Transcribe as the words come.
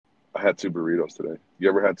I had two burritos today. You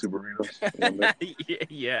ever had two burritos one day?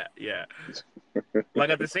 Yeah, yeah. Like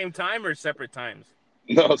at the same time or separate times?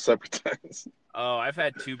 No, separate times. Oh, I've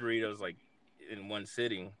had two burritos like in one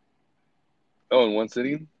sitting. Oh, in one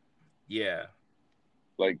sitting? Yeah.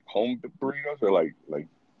 Like home burritos or like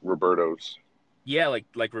Roberto's, Yeah, like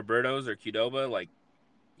Roberto's or Qdoba, like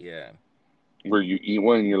yeah. where you eat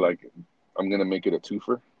one and you're like, I'm gonna make it a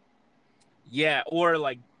twofer. Yeah, or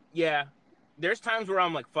like yeah. There's times where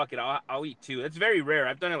I'm like, fuck it, I'll eat two. It's very rare.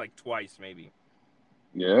 I've done it like twice maybe.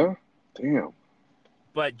 Yeah, damn.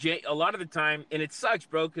 But a lot of the time, and it sucks,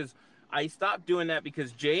 bro, because I stopped doing that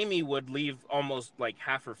because Jamie would leave almost like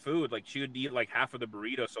half her food. Like she would eat like half of the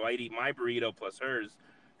burrito, so I'd eat my burrito plus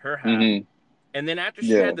her half. Hmm. And then after she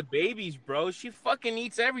Yeah. had the babies, bro, she fucking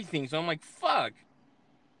eats everything. So I'm like, fuck.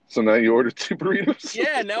 So now you order two burritos.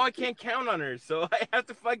 Yeah, now I can't count on her, so I have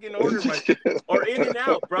to fucking order my or In and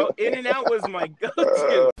Out, bro. In and Out was my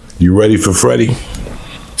go-to. You ready for Freddy?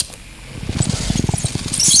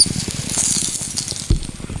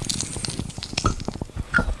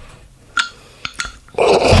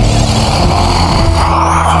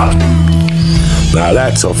 Now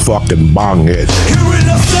that's a fucking bong hit. Here in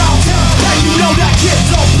the South Town, and you know that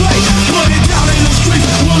kids don't play. Put it down in the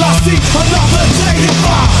streets, will I see another day to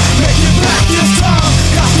find? Make it back this time,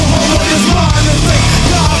 got to hold on his mind and thank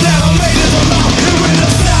God that I made it alive. Here in the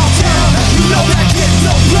South Town, and you know that kids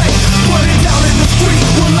don't play. Put it down in the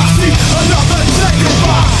streets, will I see another day to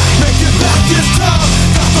find? Make it back this time,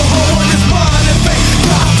 got to hold on his mind and thank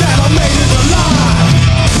God that I made it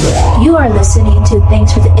alive. You are listening to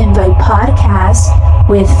Thanks for the Invite podcast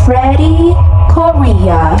with Freddie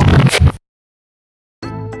Correa.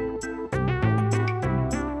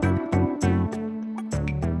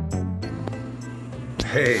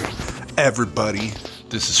 Hey, everybody,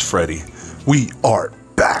 this is Freddie. We are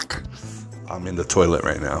back. I'm in the toilet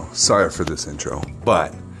right now. Sorry for this intro,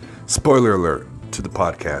 but spoiler alert to the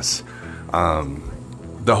podcast.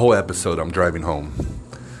 The whole episode, I'm driving home,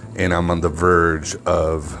 and I'm on the verge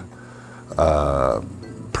of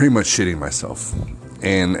pretty much shitting myself.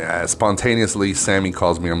 And spontaneously, Sammy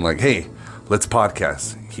calls me. I'm like, hey, let's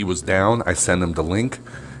podcast. He was down. I sent him the link,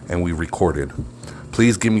 and we recorded.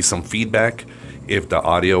 Please give me some feedback if the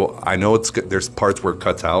audio, I know there's parts where it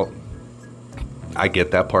cuts out. I get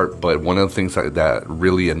that part, but one of the things that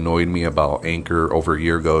really annoyed me about Anchor over a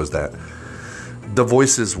year ago is that the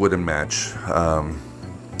voices wouldn't match.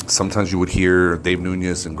 Sometimes you would hear Dave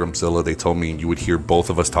Nunez and Grimzilla. They told me you would hear both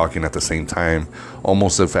of us talking at the same time,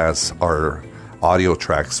 almost as our audio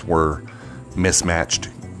tracks were mismatched,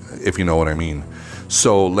 if you know what I mean.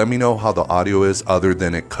 So let me know how the audio is other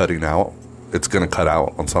than it cutting out. It's going to cut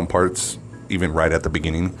out on some parts, even right at the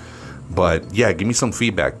beginning. But yeah, give me some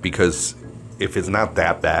feedback, because if it's not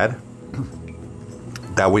that bad,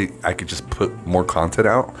 that way I could just put more content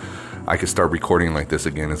out. I could start recording like this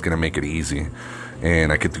again. It's going to make it easy.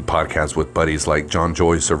 And I could do podcasts with buddies like John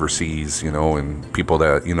Joyce overseas, and people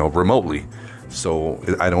that, remotely. So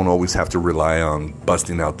I don't always have to rely on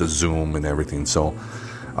busting out the Zoom and everything. So,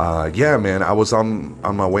 yeah, man, I was on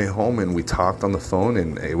my way home and we talked on the phone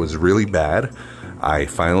and it was really bad. I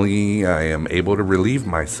am able to relieve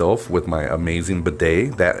myself with my amazing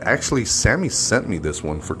bidet that actually Sammy sent me this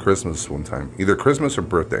one for Christmas one time. Either Christmas or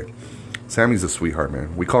birthday. Sammy's a sweetheart,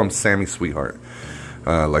 man. We call him Sammy Sweetheart.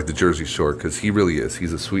 Like the Jersey Shore, because he really is.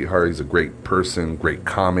 He's a sweetheart. He's a great person, great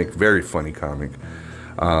comic, very funny comic.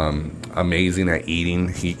 Amazing at eating.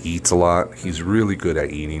 He eats a lot. He's really good at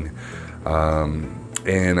eating.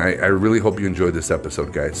 And I really hope you enjoyed this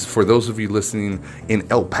episode, guys. For those of you listening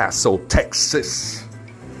in El Paso, Texas,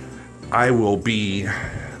 I will be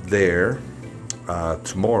there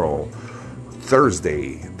tomorrow,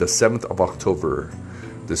 Thursday, the 7th of October.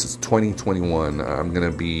 This is 2021. I'm going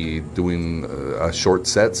to be doing short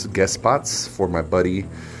sets, guest spots for my buddy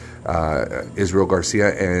Israel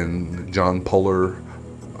Garcia and John Polar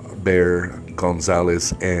Bear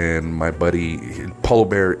Gonzalez, and my buddy Polar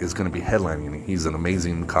Bear is going to be headlining. He's an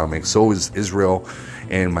amazing comic. So is Israel,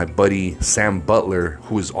 and my buddy Sam Butler,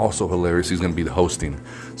 who is also hilarious. He's going to be the hosting.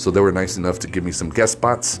 So they were nice enough to give me some guest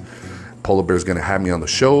spots. Polar Bear is going to have me on the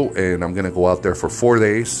show, and I'm going to go out there for 4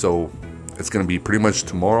 days. So it's going to be pretty much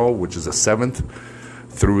tomorrow, which is the 7th,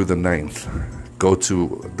 through the 9th. Go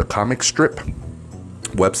to the Comic Strip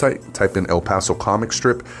website, type in El Paso Comic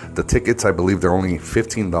Strip. The tickets, I believe they're only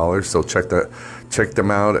 $15, so check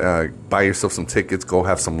them out. Buy yourself some tickets. Go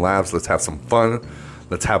have some laughs. Let's have some fun.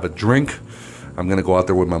 Let's have a drink. I'm going to go out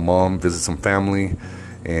there with my mom, visit some family,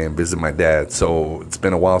 and visit my dad. So it's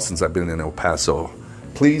been a while since I've been in El Paso.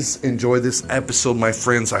 Please enjoy this episode, my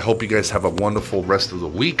friends. I hope you guys have a wonderful rest of the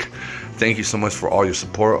week. Thank you so much for all your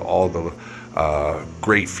support, all the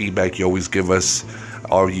great feedback you always give us.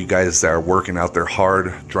 All you guys that are working out there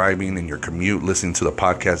hard, driving in your commute, listening to the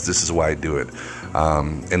podcast, this is why I do it.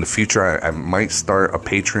 In the future, I might start a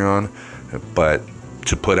Patreon, but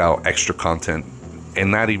to put out extra content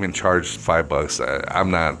and not even charge $5.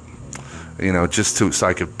 I'm not, just so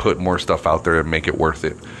I could put more stuff out there and make it worth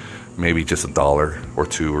it. Maybe just $1 or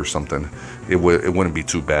 $2 or something. It wouldn't be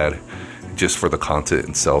too bad, just for the content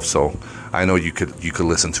itself. So I know you could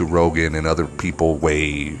listen to Rogan and other people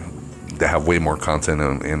that have way more content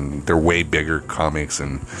and they're way bigger comics,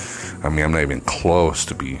 and I mean, I'm not even close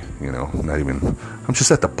to be, I'm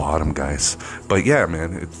just at the bottom, guys. But yeah,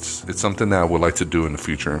 man, it's something that I would like to do in the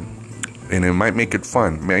future, and it might make it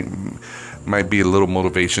fun. Might be a little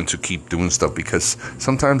motivation to keep doing stuff, because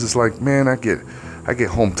sometimes it's like, man, I get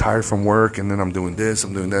home tired from work, and then I'm doing this,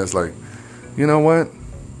 I'm doing that. It's like, you know what?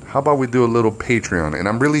 How about we do a little Patreon? And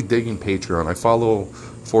I'm really digging Patreon. I follow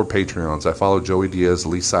 4 Patreons. I follow Joey Diaz,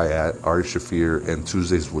 Lee Sayat, Ari Shafir, and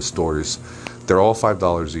Tuesdays with Stories. They're all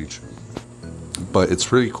 $5 each. But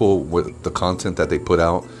it's really cool with the content that they put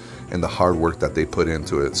out and the hard work that they put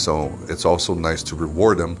into it. So it's also nice to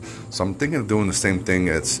reward them. So I'm thinking of doing the same thing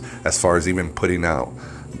as far as even putting out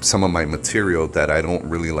some of my material that I don't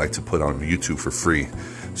really like to put on YouTube for free.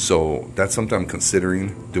 So that's something I'm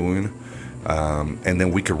considering doing. And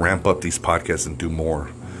then we can ramp up these podcasts and do more.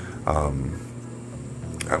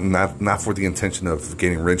 Not for the intention of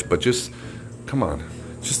getting rich, but just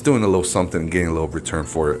doing a little something and getting a little return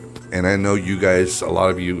for it. And I know you guys, a lot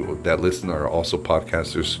of you that listen are also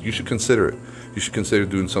podcasters. You should consider it. You should consider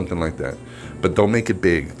doing something like that. But don't make it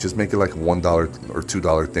big. Just make it like a $1 or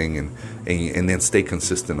 $2 thing, and then stay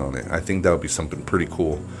consistent on it. I think that would be something pretty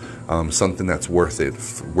cool. Something that's worth it,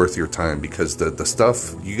 worth your time, because the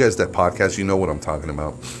stuff, you guys that podcast, you know what I'm talking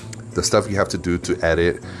about. The stuff you have to do to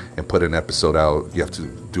edit and put an episode out, you have to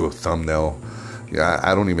do a thumbnail. Yeah,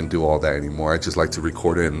 I don't even do all that anymore. I just like to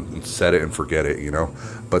record it and set it and forget it,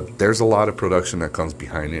 But there's a lot of production that comes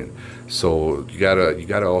behind it. So you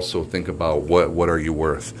gotta also think about what are you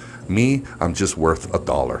worth. Me, I'm just worth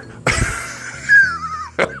 $1.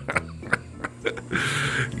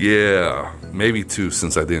 Yeah, maybe 2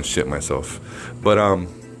 since I didn't shit myself. But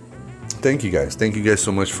thank you guys. Thank you guys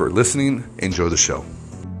so much for listening. Enjoy the show.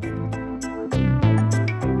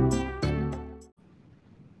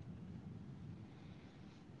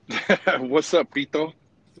 What's up, Pito?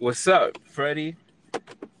 What's up, Freddie?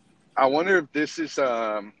 I wonder if this is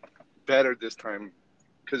better this time,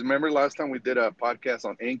 because remember last time we did a podcast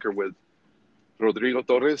on Anchor with Rodrigo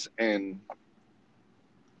Torres, and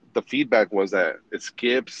the feedback was that it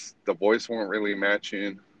skips, the voice weren't really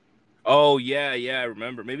matching. Oh yeah, I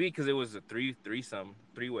remember. Maybe because it was a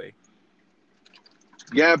three-way.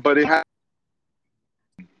 Yeah, but it happened.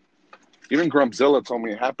 Even Grumpzilla told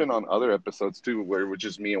me it happened on other episodes too, where it was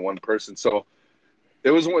just me and one person. So it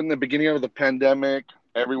was in the beginning of the pandemic.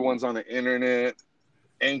 Everyone's on the internet.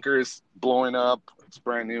 Anchor is blowing up. It's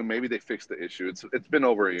brand new. Maybe they fixed the issue. It's been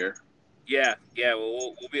over a year. Yeah.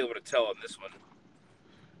 Well, we'll be able to tell on this one.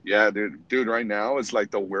 Yeah, dude. Right now it's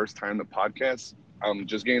like the worst time to podcast. I'm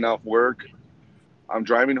just getting off work. I'm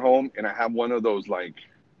driving home, and I have one of those like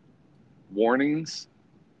warnings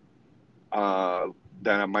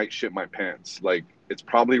that I might shit my pants. Like, it's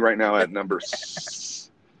probably right now at number. It's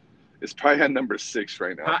probably at number 6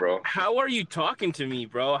 right now, bro. How are you talking to me,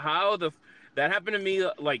 bro? That happened to me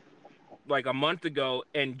like a month ago,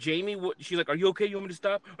 and Jamie, she's like, "Are you okay? You want me to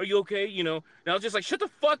stop? Are you okay?" And I was just like, "Shut the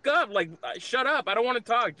fuck up! Like, shut up! I don't want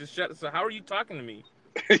to talk. Just shut." So how are you talking to me?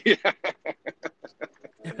 Yeah.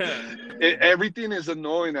 Everything is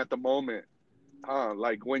annoying at the moment.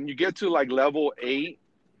 Like when you get to like level 8,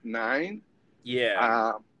 9.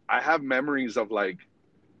 Yeah. I have memories of like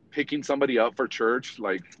picking somebody up for church,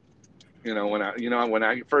 like. When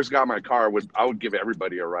I first got my car, I would give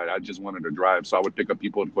everybody a ride. I just wanted to drive, so I would pick up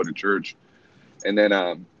people and go to church. And then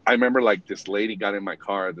I remember like this lady got in my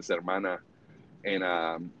car, this hermana, and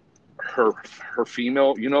her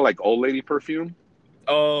female, like old lady perfume.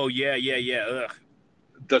 Oh yeah. Ugh.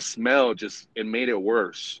 The smell it made it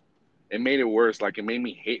worse. It made it worse. Like it made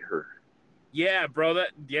me hate her. Yeah, bro.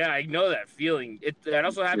 I know that feeling. That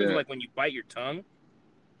also happens like when you bite your tongue.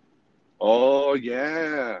 Oh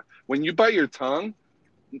yeah. When you bite your tongue,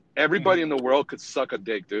 everybody in the world could suck a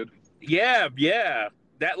dick, dude. Yeah.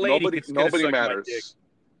 That lady nobody matters.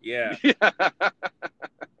 Yeah.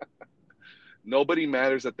 Nobody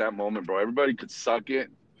matters at that moment, bro. Everybody could suck it.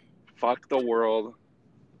 Fuck the world.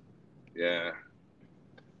 Yeah.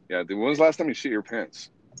 Yeah, dude. When was the last time you shit your pants?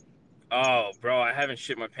 Oh, bro, I haven't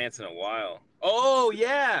shit my pants in a while. Oh,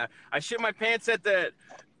 yeah. I shit my pants at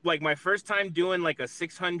like my first time doing like a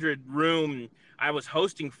 600 room. I was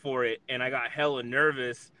hosting for it, and I got hella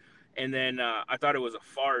nervous, and then I thought it was a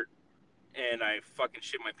fart, and I fucking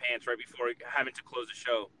shit my pants right before having to close the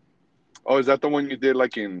show. Oh, is that the one you did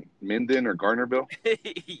like in Minden or Garnerville?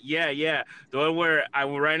 Yeah. The one where I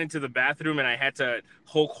ran into the bathroom and I had to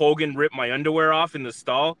Hulk Hogan rip my underwear off in the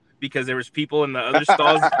stall because there was people in the other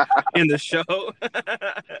stalls in the show.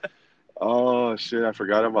 Oh shit, I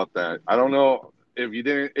forgot about that. I don't know if you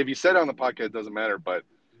didn't. If you said it on the podcast, it doesn't matter. But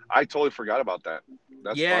I totally forgot about that.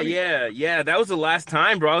 That's funny. Yeah. That was the last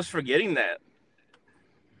time, bro. I was forgetting that.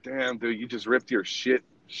 Damn, dude, you just ripped your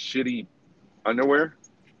shitty underwear.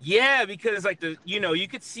 Yeah, because like you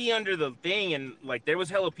could see under the thing, and like there was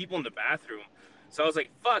hella people in the bathroom. So I was like,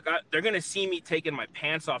 "Fuck!" They're gonna see me taking my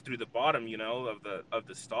pants off through the bottom, of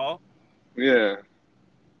the stall. Yeah.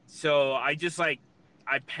 So I just like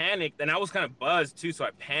I panicked, and I was kind of buzzed too. So I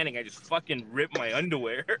panicked. I just fucking ripped my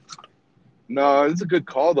underwear. No, it's a good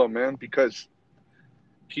call though, man. Because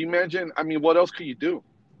can you imagine? I mean, what else could you do?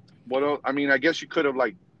 What else? I mean, I guess you could have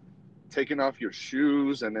like taken off your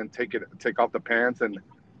shoes and then take off the pants and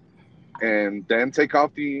then take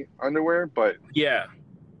off the underwear. But Yeah.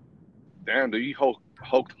 damn, dude, you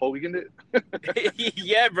Hulk Hogan it.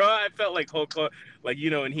 Yeah, bro. I felt like Hulk, like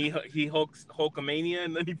and he Hulkamania,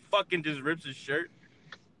 and then he fucking just rips his shirt.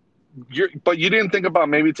 But you didn't think about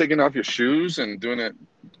maybe taking off your shoes and doing it.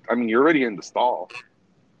 I mean, you're already in the stall.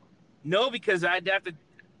 No, because I'd have to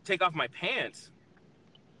take off my pants.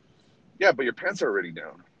 Yeah, but your pants are already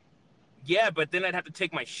down. Yeah, but then I'd have to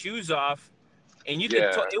take my shoes off, and you could.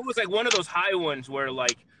 Yeah. It was like one of those high ones where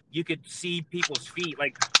like you could see people's feet,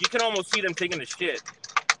 like you can almost see them taking a shit.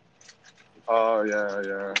 Oh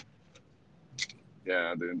yeah,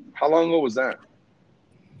 dude. How long ago was that?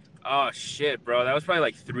 Oh shit, bro, that was probably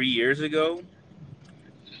like 3 years ago.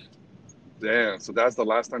 Damn. So that's the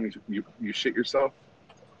last time you shit yourself.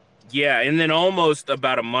 Yeah, and then almost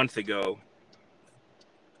about a month ago.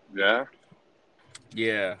 Yeah.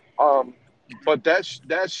 Yeah. But that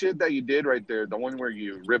shit that you did right there, the one where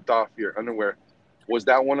you ripped off your underwear, was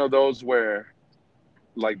that one of those where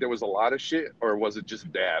like there was a lot of shit, or was it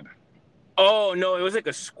just dab? Oh no, it was like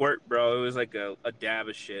a squirt, bro. It was like a dab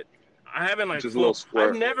of shit. I haven't like Just a little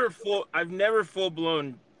squirt. I've never full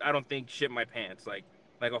blown, I don't think, shit my pants. Like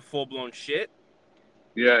a full blown shit.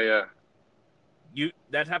 Yeah.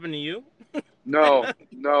 That happened to you? No,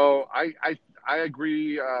 I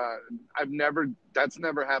agree. That's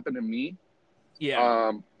never happened to me.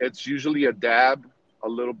 Yeah. It's usually a dab, a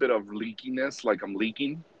little bit of leakiness, like I'm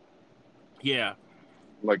leaking, Yeah.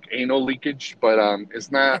 like anal leakage, but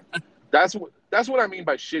it's not. That's what I mean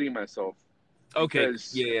by shitting myself. Okay.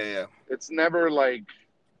 Because Yeah. it's never like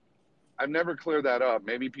I've never cleared that up.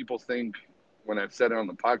 Maybe people think when I've said it on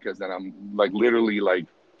the podcast that I'm like literally like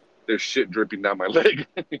there's shit dripping down my leg.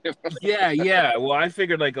 You know? Yeah. Well, I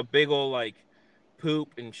figured like a big old like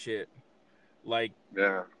poop and shit, like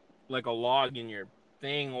Yeah. like a log in your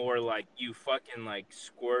thing, or like you fucking like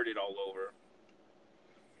squirted all over.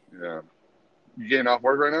 Yeah. You getting off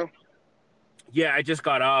work right now? Yeah, I just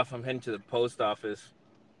got off. I'm heading to the post office.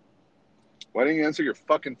 Why didn't you answer your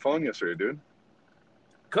fucking phone yesterday, dude?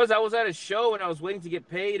 Because I was at a show and I was waiting to get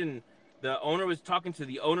paid, and the owner was talking to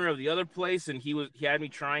the owner of the other place, and he had me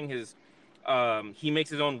trying his he makes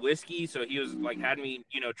his own whiskey, so he was like had me,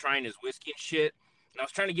 trying his whiskey and shit. And I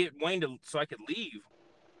was trying to get Wayne so I could leave.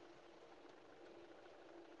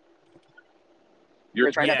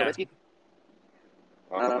 You're trying out the Yeah. whiskey?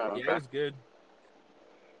 Oh, Yeah, it was good.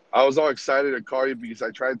 I was all excited to call you because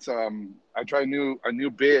I tried a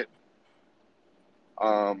new bit.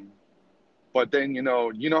 But then you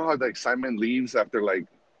know how the excitement leaves after like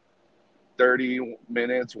 30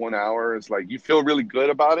 minutes, 1 hour. It's like you feel really good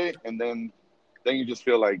about it, and then you just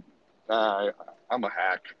feel like, I'm a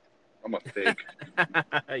hack, I'm a fake.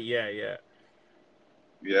 Yeah.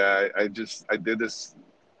 Yeah, I did this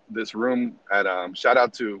room at shout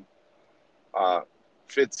out to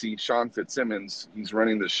Sean Fitzsimmons. He's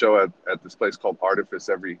running the show at this place called Artifice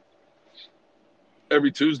every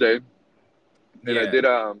Tuesday. And I did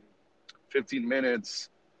 15 minutes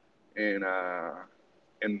and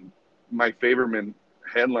my favorite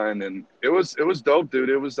headline, and it was dope, dude.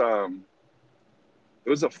 It was a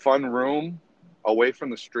fun room away from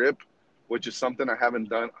the strip, which is something I haven't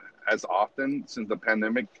done as often since the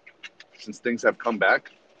pandemic, since things have come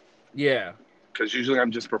back. Yeah. Because usually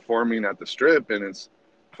I'm just performing at the strip and it's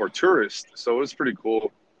for tourists, so it was pretty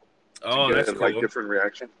cool. Oh, to get that's like cool. different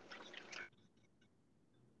reaction.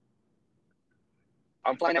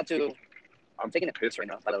 I'm Flying out to. I'm taking a piss right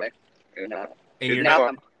now, by the way. And, And it's you're now not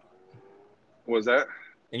fun. Was that?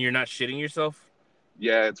 and you're not shitting yourself?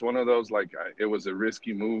 yeah, it's one of those like it was a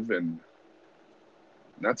risky move and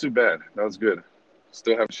not too bad. That was good.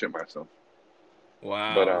 Still have shit myself, but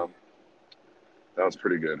Wow. that was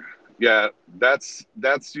pretty good. Yeah, that's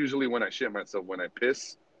usually when I shit myself when I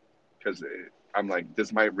piss because I'm like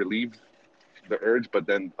this might relieve the urge, but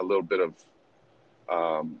then a little bit of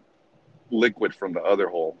um, liquid from the other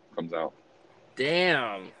hole comes out.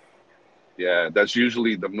 Damn. Yeah, that's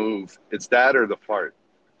usually the move. It's that or the fart,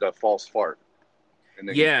 the false fart, and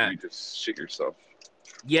then Yeah. you just shit yourself.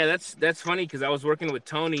 Yeah, that's funny because I was working with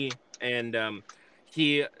Tony and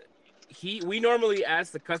he we normally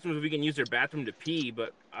ask the customers if we can use their bathroom to pee,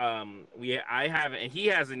 but I haven't and he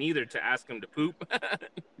hasn't either to ask him to poop.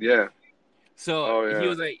 Yeah. So Oh he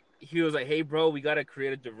yeah. was like, "Hey bro, we got to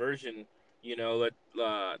create a diversion, let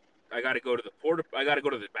I got to go to I got to go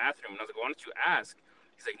to the bathroom." And I was like, "Why don't you ask?"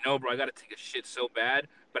 He's like, "No, bro, I got to take a shit so bad,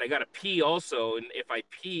 but I got to pee also, and if I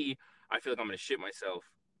pee, I feel like I'm going to shit myself."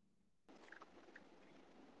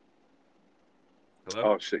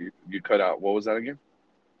 Hello? Oh shit, you cut out. What was that again?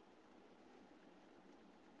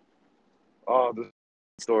 Oh, the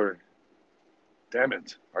story. Damn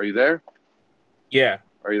it. Are you there? Yeah.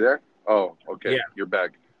 Are you there? Oh, okay. Yeah. You're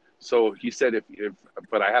back. So he said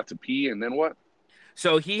but I have to pee and then what?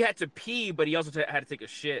 So he had to pee, but he also had to take a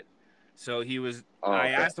shit. So Oh, I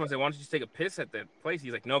okay. asked him, I said, "Why don't you just take a piss at that place?"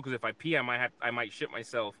 He's like, "No, because if I pee, I might shit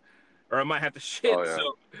myself, or I might have to Oh shit."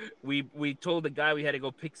 So yeah. we told the guy we had to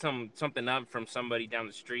go pick something up from somebody down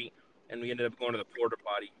the street, and we ended up going to the porta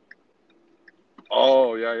potty.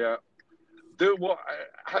 Oh yeah, yeah. Dude, well,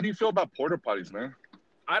 how do you feel about porta potties, man?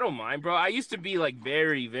 I don't mind, bro. I used to be like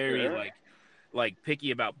very, very Yeah. like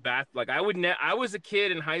picky about bath. Like I was a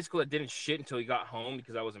kid in high school that didn't shit until he got home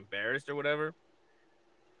because I was embarrassed or whatever.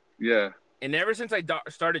 Yeah. And ever since I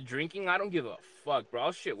started drinking, I don't give a fuck, bro.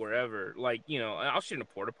 I'll shit wherever. Like, I'll shit in a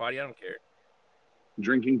porta potty. I don't care.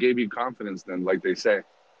 Drinking gave you confidence then, like they say.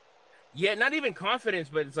 Yeah, not even confidence,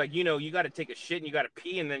 but it's like, you got to take a shit and you got to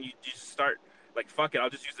pee. And then you just start like, fuck it.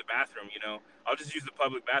 I'll just use the bathroom. I'll just use the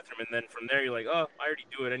public bathroom. And then from there, you're like, oh, I already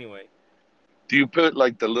do it anyway. Do you put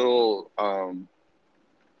like the little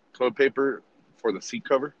toilet paper for the seat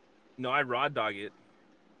cover? No, I raw dog it.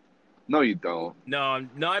 No, you don't. No,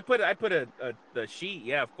 I put the sheet.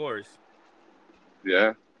 Yeah, of course.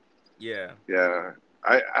 Yeah. Yeah. Yeah.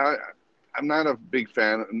 I I'm not a big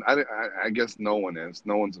fan. I guess no one is.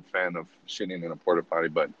 No one's a fan of shitting in a porta potty,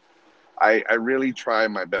 but I really try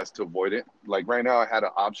my best to avoid it. Like right now, I had an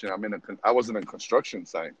option. I was in a construction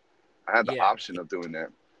site. I had the Yeah. option of doing that,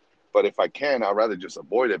 but if I can, I'd rather just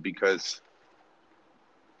avoid it because,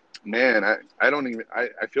 man, I don't even. I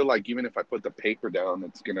feel like even if I put the paper down,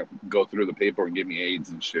 it's gonna go through the paper and give me AIDS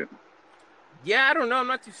and shit. Yeah, I don't know. I'm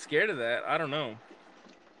not too scared of that. I don't know.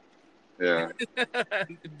 Yeah.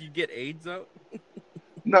 Do you get AIDS out?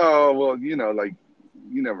 No, well, like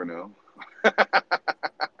you never know.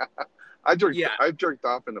 Yeah. I jerked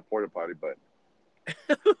off in the porta potty, but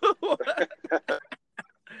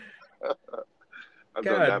I've done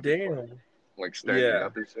God that before, damn. like standing Yeah.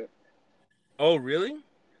 up and shit. Oh, really?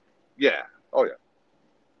 Yeah. Oh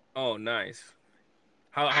Oh, nice.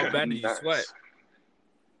 How yeah. bad did you sweat? Nice.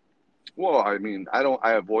 Well, I mean,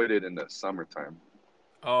 I avoid it in the summertime.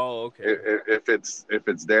 Oh, okay. If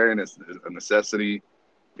it's there and it's a necessity,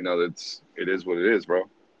 it is what it is, bro.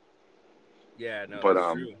 Yeah, no, But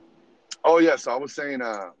that's true. oh yeah. So I was saying,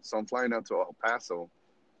 so I'm flying out to El Paso.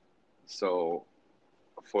 So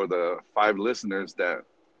for the 5 listeners that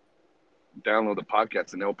download the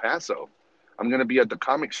podcast in El Paso, I'm gonna be at the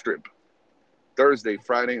comic strip Thursday,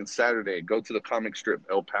 Friday, and Saturday. Go to the comic strip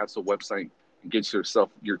El Paso website and get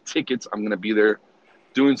yourself your tickets. I'm gonna be there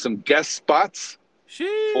doing some guest spots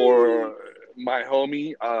Sheesh. for my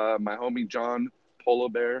homie John Polo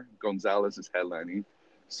Bear Gonzalez is headlining.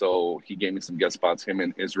 So he gave me some guest spots. Him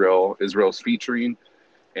and Israel. Israel's featuring,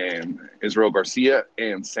 and Israel Garcia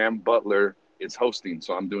and Sam Butler is hosting.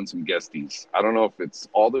 So I'm doing some guesties. I don't know if it's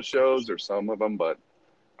all the shows or some of them, but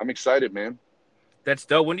I'm excited, man. That's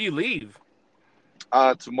dope. When do you leave?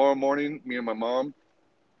 Tomorrow morning, me and my mom,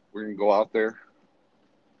 we're gonna go out there,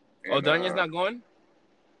 Oh, and Danya's not going?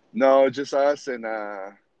 no, just us, and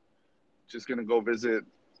just gonna go visit.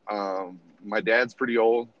 My dad's pretty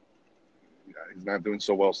old. He's not doing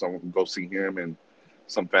so well, so I'm gonna go see him and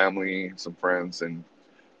some family, some friends, and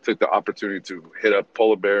took the opportunity to hit up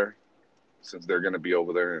Polar Bear since they're gonna be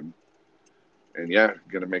over there, and yeah,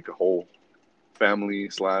 gonna make a whole family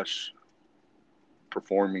slash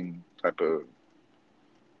performing type of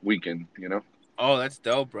weekend. Oh, that's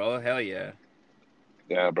dope, bro. Hell yeah.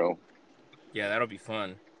 Yeah, bro. Yeah, that'll be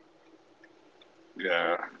fun.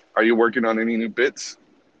 Yeah. Are you working on any new bits?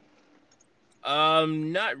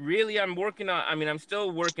 Not really. I'm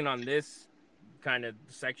still working on this kind of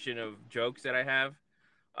section of jokes that I have.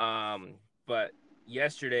 But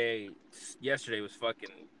yesterday was fucking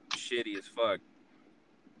shitty as fuck.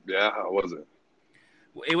 Yeah, how was it?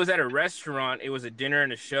 It was at a restaurant. It was a dinner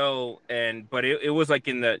and a show, but it was like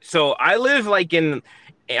so I live in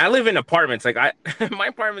apartments. Like my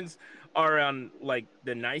apartments are on like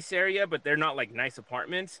the nice area, but they're not like nice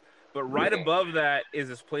apartments. But right above that is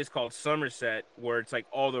this place called Somerset, where it's like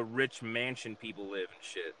all the rich mansion people live and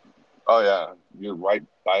shit. Oh yeah, you're right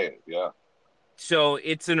by it. Yeah. So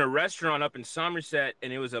it's in a restaurant up in Somerset,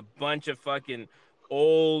 and it was a bunch of fucking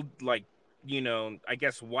old, like, I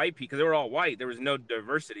guess white people, because they were all white. There was no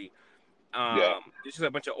diversity. Yeah. It's just a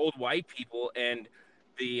bunch of old white people, and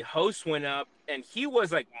the host went up, and he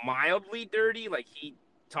was like mildly dirty, like he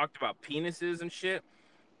talked about penises and shit,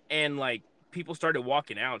 and like people started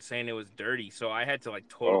walking out saying it was dirty, so I had to like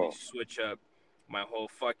totally switch up my whole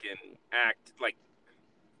fucking act, like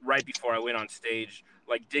right before I went on stage,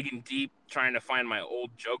 like digging deep, trying to find my old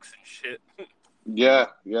jokes and shit. Yeah,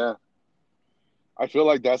 yeah. I feel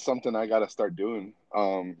like that's something I got to start doing.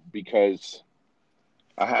 Because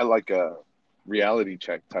I had like a reality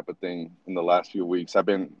check type of thing in the last few weeks. I've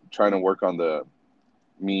been trying to work on the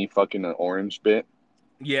me fucking an orange bit,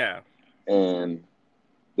 Yeah. and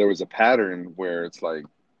there was a pattern where it's like,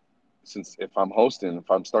 since if I'm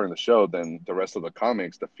starting the show, then the rest of the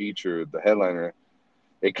comics, the feature, the headliner,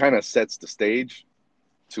 it kind of sets the stage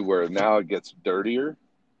to where now it gets dirtier.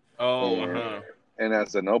 Oh, And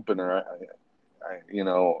as an opener,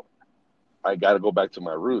 I got to go back to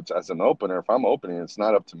my roots. As an opener, if I'm opening, it's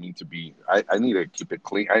not up to me to be. I need to keep it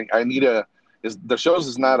clean. I need to. The shows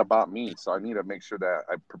is not about me, so I need to make sure that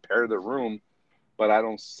I prepare the room, but I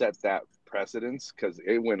don't set that precedence because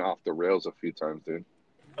it went off the rails a few times, dude.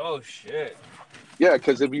 oh shit. Yeah,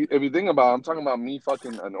 because if you think about, I'm talking about me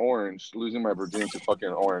fucking an orange, losing my virginity to fucking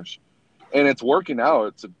an orange, and it's working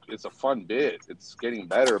out. It's a fun bit. It's getting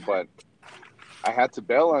better, but I had to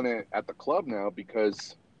bail on it at the club now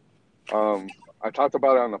because I talked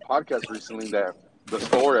about it on the podcast recently that I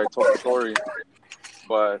told the story,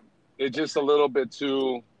 but it's just a little bit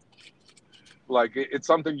too, like, it's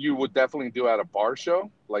something you would definitely do at a bar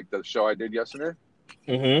show, like the show I did yesterday,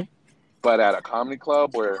 Mm-hmm. but at a comedy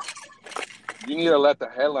club where you need to let the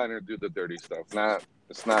headliner do the dirty stuff.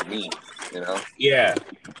 It's not me, you know? Yeah.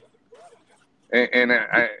 And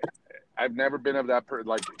I've never been of that person.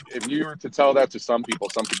 Like, if you were to tell that to some people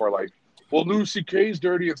are like, well, Louis C.K.'s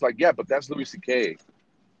dirty. It's like, yeah, but that's Louis C.K.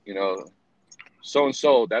 You know, so and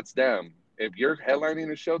so, that's them. If you're headlining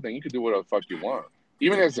the show, then you can do whatever the fuck you want.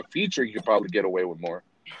 Even as a feature, you could probably get away with more.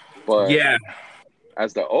 But Yeah.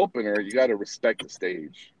 as the opener, you got to respect the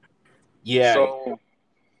stage. Yeah. So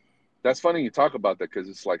that's funny you talk about that because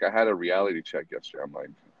it's like I had a reality check yesterday. I'm like,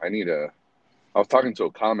 I was talking to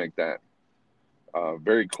a comic that,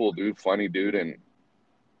 very cool dude, funny dude, and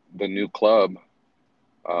the new club,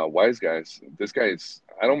 Wise Guys. This guy is,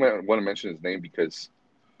 I don't want to mention his name because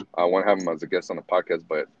I want to have him as a guest on the podcast,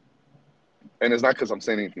 but, and it's not because I'm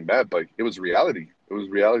saying anything bad, but it was reality. It was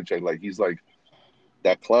reality check. Like, he's like,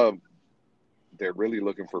 that club, they're really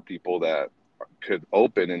looking for people that could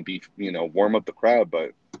open and be, warm up the crowd,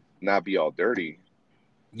 but not be all dirty.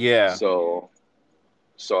 Yeah. So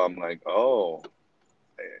I'm like, oh,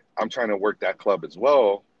 I'm trying to work that club as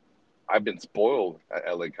well. I've been spoiled at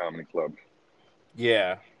LA Comedy Club.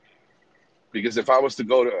 Yeah. Because if I was to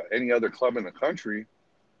go to any other club in the country,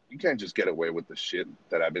 you can't just get away with the shit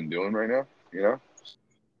that I've been doing right now, you know?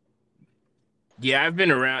 Yeah, I've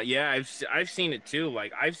been around. Yeah, I've seen it too.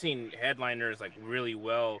 Like I've seen headliners like really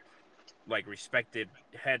well, like respected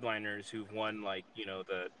headliners who've won like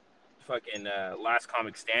the fucking last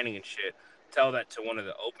comic standing and shit. Tell that to one of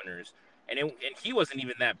the openers, and he wasn't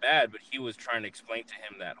even that bad, but he was trying to explain to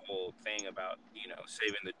him that whole thing about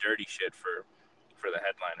saving the dirty shit for the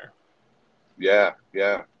headliner. Yeah,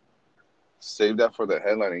 yeah. Save that for the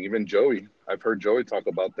headlining. Even Joey, I've heard Joey talk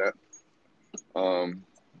about that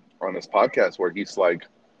on his podcast where he's like,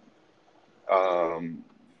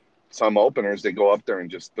 some openers, they go up there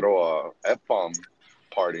and just throw a F-bomb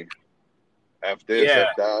party. F this, Yeah.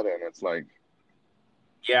 F that, and it's like,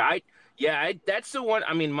 Yeah, that's the one.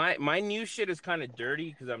 I mean, my new shit is kind of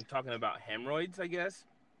dirty because I'm talking about hemorrhoids, I guess.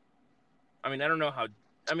 I mean, I don't know how.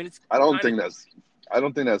 I mean, it's. I don't think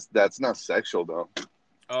that's not sexual though.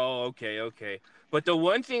 Oh, okay. But the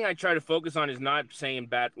one thing I try to focus on is not saying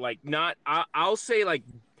bad, like not. I'll say like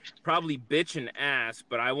probably bitch and ass,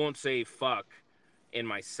 but I won't say fuck in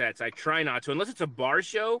my sets. I try not to, unless it's a bar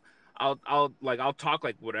show. I'll talk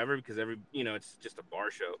like whatever because it's just a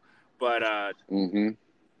bar show. But Mm-hmm.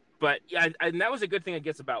 But yeah, and that was a good thing I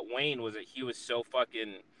guess about Wayne was that he was so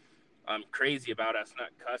fucking crazy about us not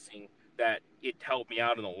cussing that it helped me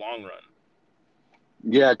out in the long run.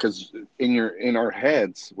 Yeah, because in our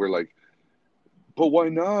heads we're like, but why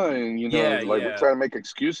not? And Yeah, like we yeah. try to make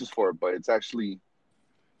excuses for it, but it's actually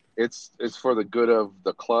it's for the good of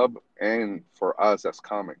the club and for us as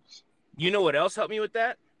comics. You know what else helped me with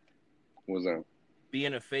that? What was that?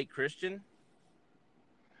 Being a fake Christian.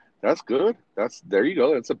 That's good. There you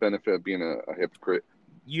go. That's a benefit of being a hypocrite.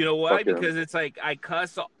 You know why? Fucking Because it's like I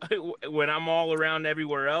cuss when I'm all around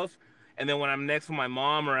everywhere else, and then when I'm next to my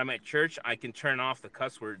mom or I'm at church, I can turn off the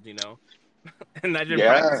cuss words, and I've been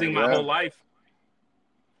practicing my whole life.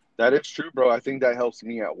 That is true, bro. I think that helps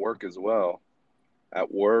me at work as well.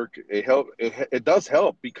 At work, it does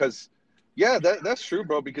help because, yeah, that's true,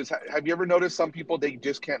 bro. Because have you ever noticed some people they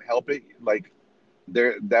just can't help it? Like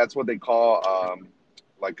that's what they call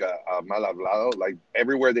like a mal hablado. Like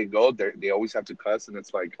everywhere they go, they always have to cuss, and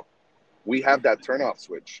it's like we have that turn off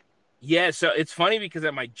switch. Yeah, so it's funny because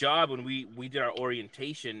at my job when we did our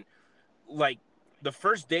orientation, like the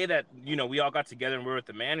first day that we all got together and we were with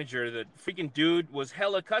the manager, the freaking dude was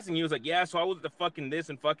hella cussing. He was like, "Yeah, so I was the fucking this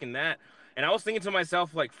and fucking that," and I was thinking to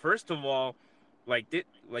myself, like, first of all, like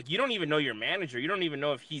you don't even know your manager. You don't even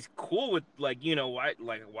know if he's cool with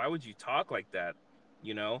why would you talk like that,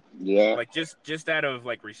 Yeah, like just out of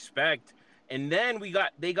like respect. And then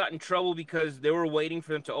they got in trouble because they were waiting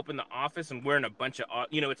for them to open the office, and we're in a bunch of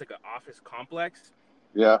it's like an office complex,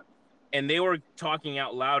 yeah. and they were talking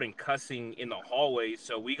out loud and cussing in the hallways.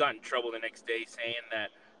 So we got in trouble the next day saying that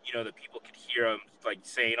the people could hear them like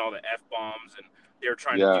saying all the F-bombs, and they were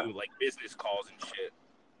trying to Yeah. do like business calls and shit.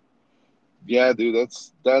 Yeah, dude,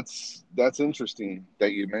 that's interesting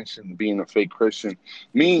that you mentioned being a fake Christian.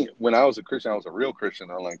 Me, when I was a Christian, I was a real Christian,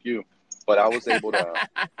 unlike you. But I was able to,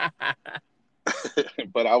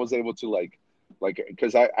 but I was able to like,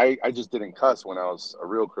 because I just didn't cuss when I was a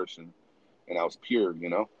real Christian, and I was pure,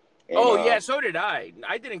 And, Oh yeah, so did I.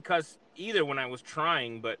 I didn't cuss either when I was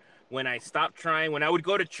trying, but when I stopped trying, when I would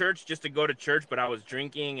go to church just to go to church, but I was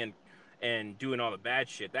drinking and doing all the bad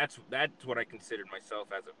shit. That's what I considered myself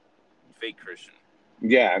as a fake Christian.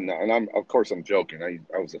 yeah, and I'm of course I'm joking. I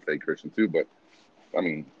was a fake Christian too, but I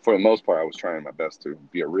mean, for the most part, I was trying my best to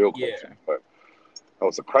be a real Christian, but I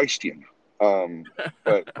was a Christian.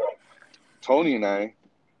 But Tony and I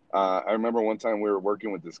remember one time we were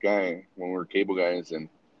working with this guy when we were cable guys,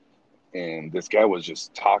 and this guy was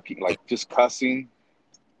just talking, like just cussing.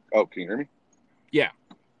 Oh, can you hear me? Yeah.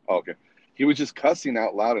 Oh, okay. He was just cussing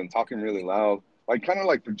out loud and talking really loud, like kind of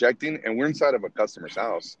like projecting. And we're inside of a customer's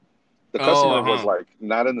house. The customer was like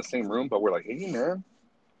not in the same room, but we're like, hey, man.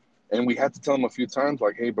 And we had to tell him a few times,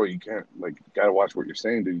 like, hey, bro, you can't, like, you got to watch what you're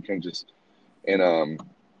saying, dude. You can't just, and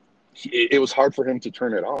it was hard for him to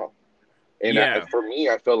turn it off. And for me,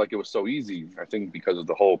 I felt like it was so easy. I think because of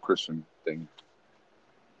the whole Christian thing.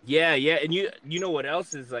 Yeah, yeah, and you know what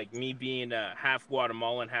else is like me being half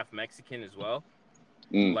Guatemalan, half Mexican as well.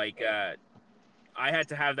 Like I had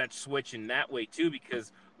to have that switch in that way too,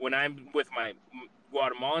 because when I'm with my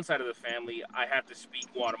Guatemalan side of the family, I have to speak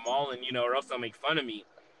Guatemalan, or else they'll make fun of me,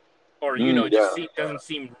 or it just doesn't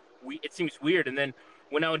seem it seems weird. And then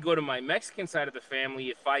when I would go to my Mexican side of the family,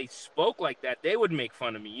 if I spoke like that, they would make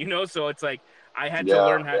fun of me, So it's like I had to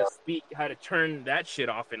learn how to speak, how to turn that shit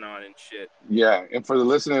off and on and shit. Yeah, and for the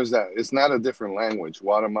listeners, that it's not a different language.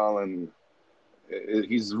 Guatemalan,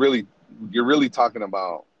 you're really talking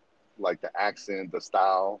about like the accent, the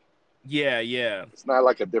style. Yeah, yeah. It's not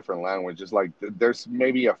like a different language. It's like there's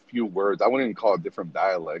maybe a few words. I wouldn't even call it different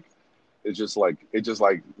dialect. It's just like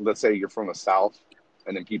let's say you're from the South,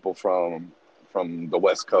 and then people from the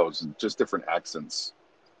West Coast, just different accents.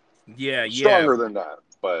 Yeah, Stronger than that,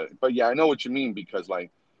 but yeah, I know what you mean because like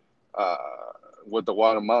with the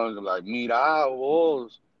Guatemalans, like mira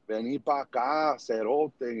vos, vení pa acá,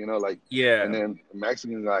 cerote, like and then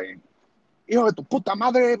Mexicans like, hijo de tu puta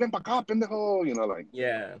madre, ven pa acá, pendejo, like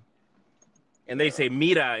and they say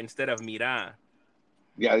mira instead of mira.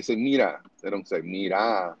 Yeah, they say mira. They don't say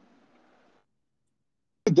mira.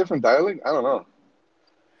 A different dialect? I don't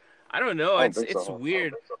know. It's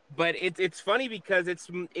weird, but it's funny because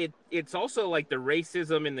it's also like the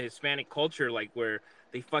racism in the Hispanic culture, like where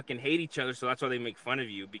they fucking hate each other, so that's why they make fun of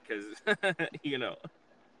you because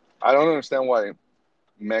I don't understand why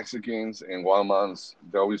Mexicans and Guatemalans,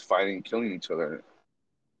 they're always fighting, killing each other.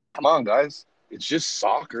 Come on, guys, it's just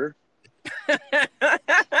soccer.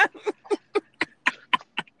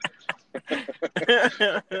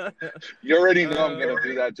 You already know I'm gonna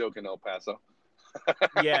do that joke in El Paso.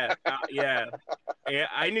 Yeah.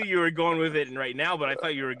 I knew you were going with it right now, but I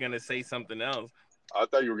thought you were gonna say something else. I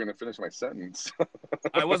thought you were gonna finish my sentence.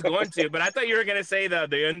 I was going to, but I thought you were gonna say that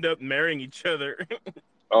they end up marrying each other.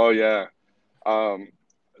 Oh yeah. Um,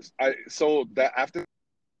 so that after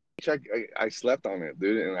I slept on it,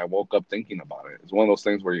 dude, and I woke up thinking about it. It's one of those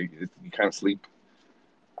things where you kind of sleep.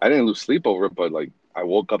 I didn't lose sleep over it, but like I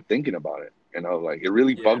woke up thinking about it, and I was like, it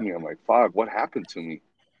really Yeah. bugged me. I'm like, fuck, what happened to me?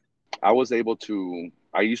 I was able to.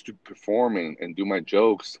 I used to perform and do my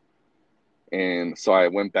jokes, and so I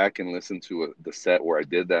went back and listened to the set where I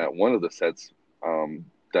did that. One of the sets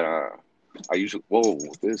that I usually. Whoa,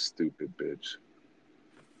 this stupid bitch.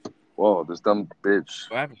 Whoa, this dumb bitch.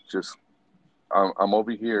 What happened? Just I'm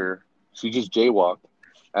over here. She just jaywalked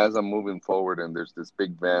as I'm moving forward, and there's this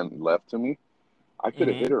big van left to me. I could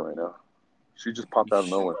have hit her right now. She just popped out of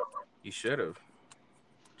nowhere. You should have.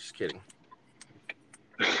 Just kidding.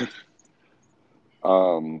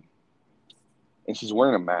 And she's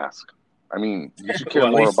wearing a mask. I mean, you should care Well,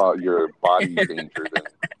 at more least- about your body danger than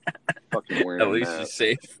fucking wearing At a least she's mask.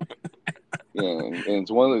 safe. Yeah, and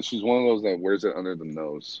it's one of those, she's one of those that wears it under the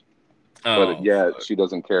nose. Oh, But yeah, fuck. she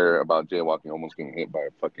doesn't care about jaywalking, almost getting hit by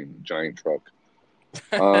a fucking giant truck.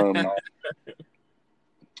 Um.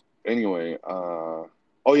 Anyway, oh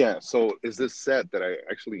yeah. So is this set that I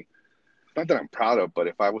actually, not that I'm proud of, but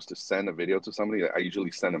if I was to send a video to somebody, I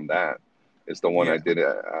usually send them that. It's the one I did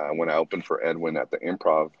when I opened for Edwin at the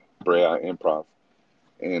Improv, Brea Improv,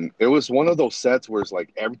 and it was one of those sets where it's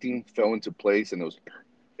like everything fell into place and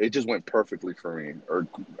it just went perfectly for me, or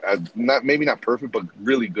not maybe not perfect, but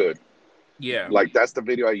really good. Yeah. Like that's the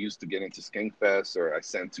video I used to get into Skankfest, or I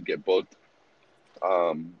sent to get booked.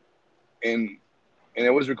 And it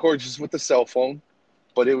was recorded just with the cell phone,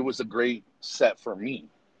 but it was a great set for me.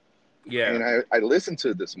 Yeah. And I listened to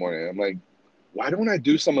it this morning. I'm like, why don't I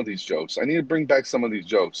do some of these jokes? I need to bring back some of these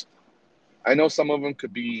jokes. I know some of them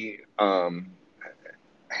could be hacky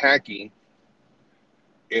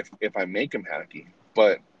if I make them hacky,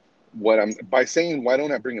 but what I'm by saying why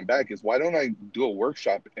don't I bring them back is why don't I do a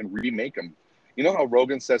workshop and remake them? You know how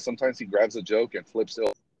Rogan says sometimes he grabs a joke and flips it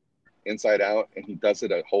inside out and he does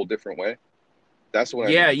it a whole different way. That's what I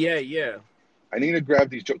mean. Yeah. I need to grab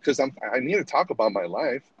these jokes because I need to talk about my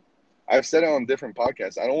life. I've said it on different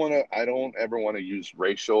podcasts. I don't ever want to use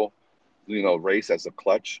racial, race as a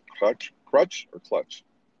crutch or clutch.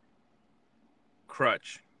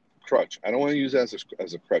 Crutch. I don't want to use it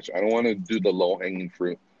as a crutch. I don't want to do the low hanging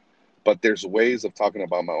fruit. But there's ways of talking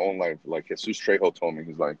about my own life. Like Jesus Trejo told me,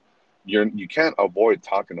 he's like, you can't avoid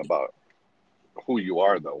talking about who you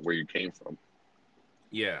are though, where you came from.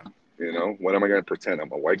 Yeah. What am I going to pretend?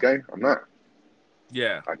 I'm a white guy? I'm not.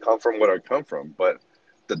 Yeah. I come from what I come from. But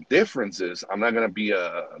the difference is I'm not going to be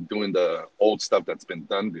doing the old stuff that's been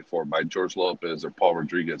done before by George Lopez or Paul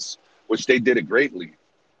Rodriguez, which they did it greatly.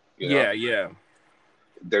 Yeah.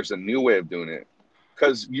 There's a new way of doing it.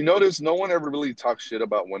 Because you notice no one ever really talks shit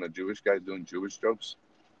about when a Jewish guy's doing Jewish jokes.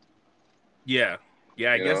 Yeah.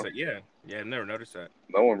 I You guess know? that. Yeah. I've never noticed that.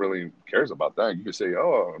 No one really cares about that. You can say,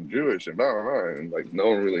 oh, I'm Jewish and blah, blah, blah. And like, no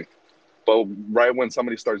one really. But right when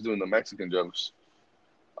somebody starts doing the Mexican jokes,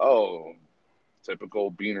 oh,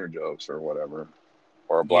 typical beaner jokes or whatever,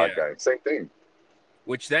 or a black guy, same thing.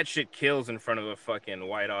 Which that shit kills in front of a fucking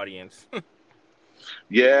white audience.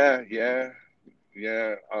 Yeah.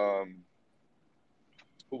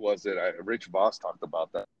 Who was it? Rich Voss talked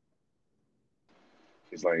about that.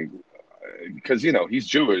 He's like, because he's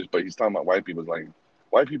Jewish, but he's talking about white people. He's like,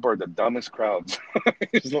 white people are the dumbest crowds.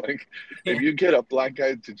 He's like, if you get a black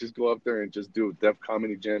guy to just go up there and just do a Def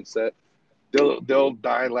Comedy Jam set, they'll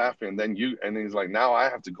die laughing. And he's like, now I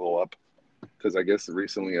have to go up because I guess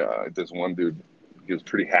recently this one dude, he was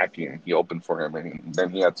pretty hacky and he opened for him, and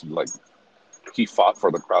then he had to he fought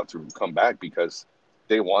for the crowd to come back because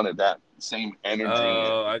they wanted that same energy.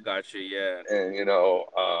 Oh, I got you. Yeah. And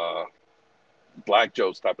black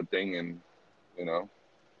jokes type of thing, and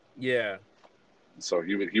Yeah. so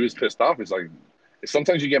he was pissed off. He's like,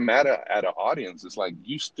 sometimes you get mad at an audience. It's like,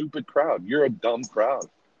 you stupid crowd, you're a dumb crowd,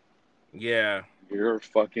 Yeah. you're a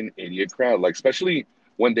fucking idiot crowd. Like, especially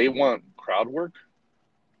when they want crowd work.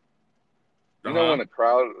 When a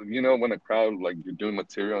crowd, like, you're doing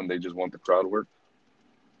material and they just want the crowd work.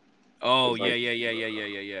 Oh, It's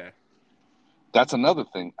like, yeah. That's another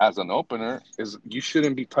thing. As an opener, is you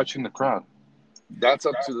shouldn't be touching the crowd. That's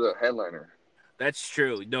up to the headliner. That's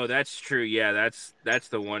true. No, that's true. Yeah, that's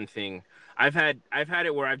the one thing. I've had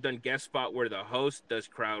it where I've done guest spot where the host does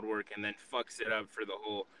crowd work and then fucks it up for the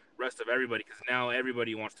whole rest of everybody because now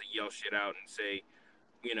everybody wants to yell shit out and say,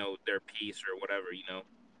 their piece or whatever.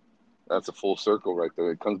 That's a full circle right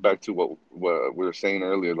there. It comes back to what we were saying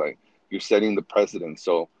earlier. Like, you're setting the precedent.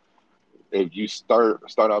 So if you start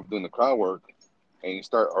off doing the crowd work, and you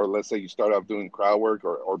start, or let's say you start off doing crowd work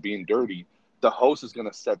or being dirty, the host is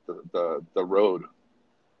gonna set the road where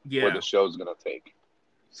Yeah. the show's gonna take.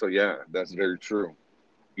 So yeah, that's very true.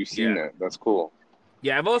 You've seen Yeah. that. That's cool.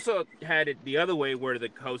 Yeah, I've also had it the other way where the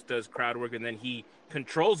host does crowd work and then he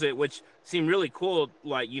controls it, which seemed really cool.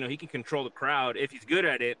 Like, he can control the crowd if he's good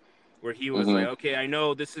at it. Where he was Hmm. like, okay, I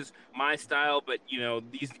know this is my style, but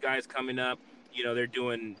these guys coming up, they're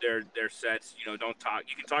doing their sets. Don't talk.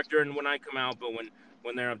 You can talk during when I come out, but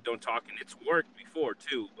when they're up, don't talk. And it's worked before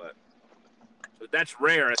too, but so that's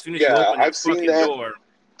rare. As soon as you Yeah, open the I've seen fucking that. door,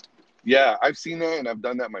 Yeah, I've seen that, and I've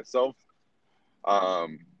done that myself.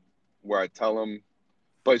 Um, where I tell them,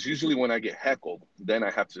 but it's usually when I get heckled, then I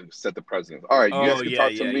have to set the precedent. All right, you oh guys can yeah, talk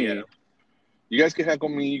to yeah, yeah, me. You guys can heckle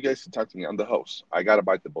me. You guys can talk to me. I'm the host. I gotta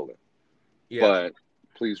bite the bullet. yeah, But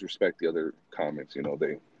please respect the other comics.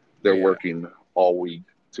 They're yeah, working all week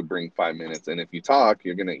to bring 5 minutes, and if you talk,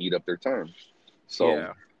 you're gonna eat up their time. So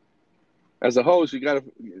yeah. as a host, you gotta,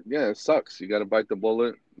 yeah, it sucks. You gotta bite the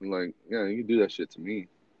bullet. Like, yeah, you can do that shit to me.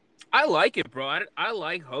 I like it, bro. I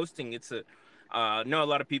like hosting. It's a know a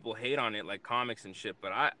lot of people hate on it, like comics and shit,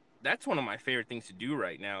 but that's one of my favorite things to do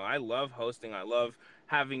right now. I love hosting. I love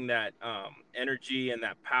having that energy and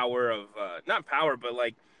that power of not power, but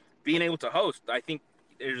like being able to host. I think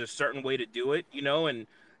there's a certain way to do it,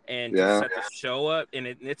 and to Yeah, set the show up, and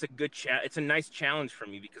it's a good it's a nice challenge for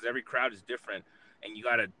me because every crowd is different, and you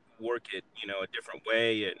got to work it, a different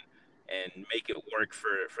way and make it work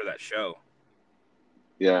for that show.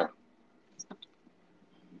 yeah.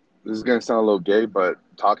 This is gonna sound a little gay, but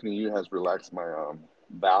talking to you has relaxed my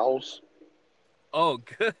bowels. Oh,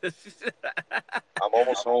 good. I'm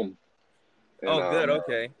almost home, and Oh, good.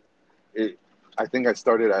 Okay. it. I think I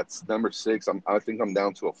started at number 6. I think I'm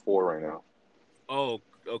down to a 4 right now, Oh,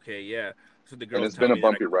 okay. Yeah. So the and girls it's tell been a me that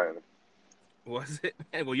bumpy ride. was it.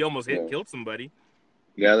 Well, you almost Yeah, killed somebody.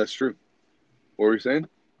 yeah, that's true. What were you saying?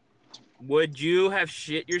 Would you have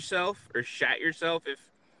shit yourself or shat yourself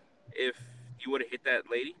if you would have hit that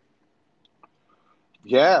lady?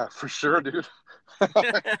 Yeah, for sure, dude.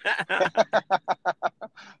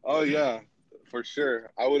 Oh yeah, for sure.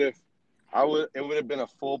 I would have. I would. It would have been a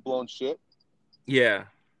full blown shit Yeah.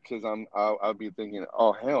 because I'd be thinking,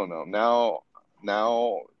 oh hell no.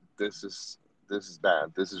 Now this is this is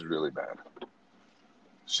bad. This is really bad.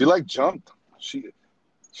 She like jumped. She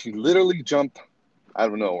literally jumped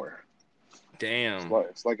out of nowhere. Damn.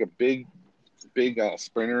 It's like a big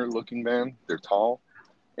sprinter looking man. They're tall,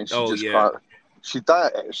 and she Oh just yeah. caught. She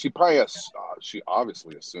thought she probably she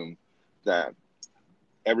obviously assumed that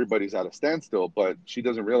everybody's at a standstill, but she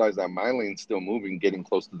doesn't realize that my lane's still moving, getting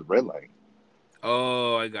close to the red light.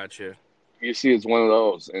 Oh, I got you. You see, it's one of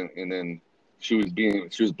those, and then she was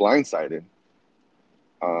blindsided,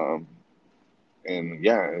 um, and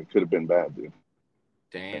yeah, it could have been bad, dude.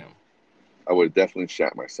 Damn. I would have definitely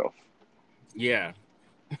shat myself. Yeah.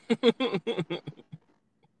 Batman.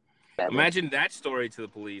 Imagine that story to the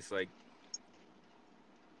police. Like,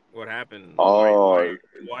 what happened? Why? Oh,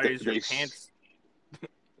 Why they is your they, pants?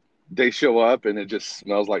 they show up and it just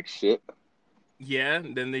smells like shit. Yeah.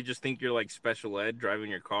 And then they just think you're like special ed driving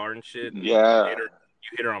your car and shit, and Yeah, you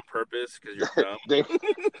hit her on purpose because you're dumb. they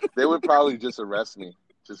they would probably just arrest me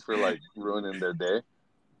just for like ruining their day.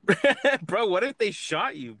 Bro, what if they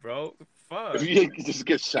shot you, bro? If Fuck. you just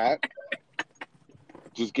get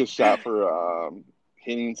shot for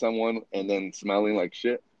hitting someone and then smelling like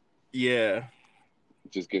shit. Yeah.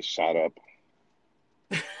 Just get shot up.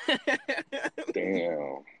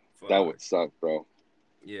 Damn, that Fuck. would suck, bro.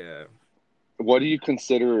 Yeah. What do you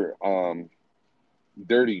consider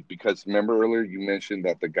dirty? Because remember earlier you mentioned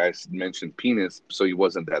that the guy mentioned penis, so he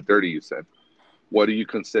wasn't that dirty. You said. What do you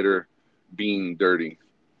consider being dirty?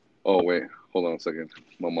 Oh wait, hold on a second.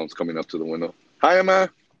 My mom's coming up to the window. Hi, Emma.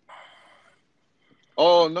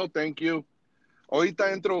 Oh no, thank you.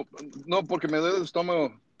 Ahorita entro. No, porque me duele el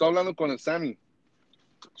estómago. Estoy hablando con el Sammy.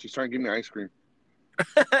 She's trying to give me ice cream.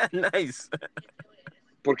 Nice.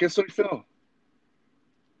 ¿Por qué soy feo?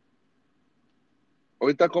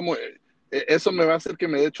 Ahorita como eso me va a hacer que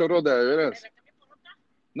me dé chorro de veras.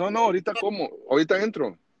 No, ahorita como. Ahorita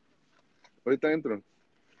entro.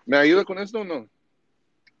 ¿Me ayuda con esto o no?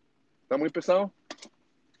 ¿Está muy pesado?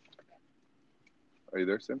 Are you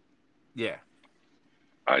there, Sam? Yeah.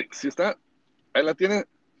 Ahí, ¿sí está? Ahí la tiene.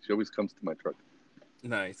 She always comes to my truck.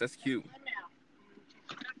 Nice. That's cute.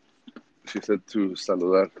 She said to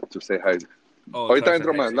saludar, to say hi. Oh, Ahorita try to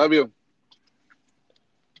entro, say man. Love you.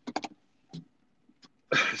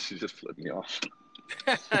 She just flipped me off.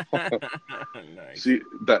 hi. Nice.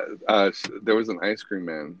 There was an ice cream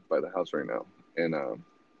man by the house right now, and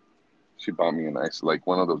she bought me an ice, like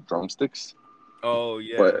one of those drumsticks. Oh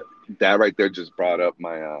yeah. But that right there just brought up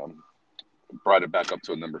my brought it back up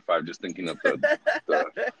to a number 5. Just thinking of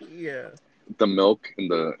yeah. the milk in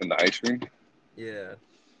the ice cream. Yeah.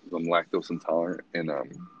 I'm lactose intolerant, and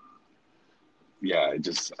yeah,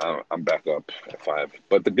 I'm back up at 5.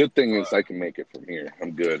 But the good thing is I can make it from here.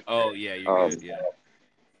 I'm good. Oh yeah, you're good. Yeah.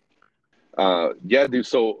 Yeah, dude.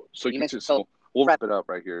 So You you mentioned- just we'll wrap it up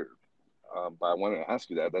right here. But I wanted to ask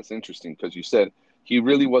you that. That's interesting because you said he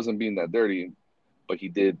really wasn't being that dirty, but he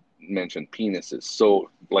did mention penises. So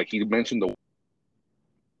like he mentioned the.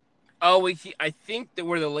 Oh, I think that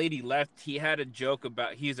where the lady left, he had a joke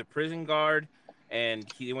about he's a prison guard,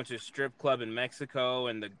 and he went to a strip club in Mexico,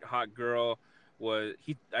 and the hot girl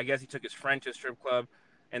I guess he took his friend to a strip club,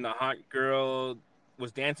 and the hot girl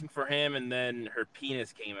was dancing for him, and then her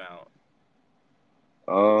penis came out.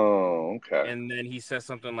 Oh, okay. And then he says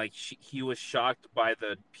something like he was shocked by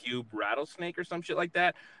the pube rattlesnake or some shit like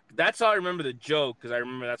that. That's how I remember the joke, because I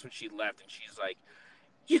remember that's when she left, and she's like,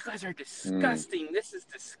 "You guys are disgusting. This is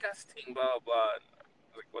disgusting." Blah blah.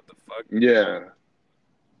 Like, what the fuck? Yeah.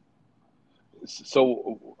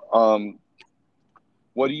 So,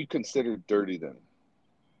 what do you consider dirty then?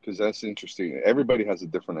 Because that's interesting. Everybody has a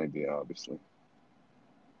different idea, obviously.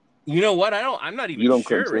 You know what? I'm not even You don't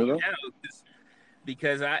sure right consider? now,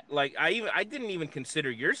 because I didn't even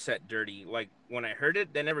consider your set dirty. Like when I heard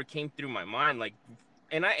it, that never came through my mind. Like,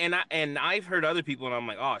 and I've heard other people, and I'm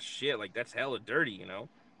like, oh shit, like that's hella dirty, you know?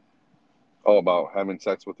 Oh, about having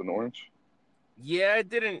sex with an orange? Yeah,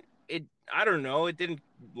 I don't know. It didn't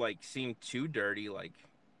like seem too dirty. Like,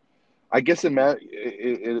 I guess it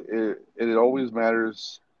always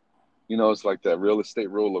matters. You know, it's like that real estate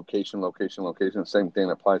rule: location, location, location. Same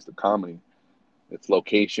thing applies to comedy. It's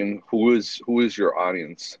location. Who is your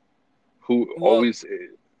audience? Always,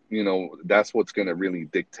 you know, that's what's going to really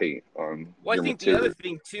dictate on well, your I think material. the other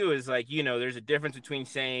thing too is like, you know, there's a difference between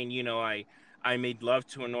saying, you know, I made love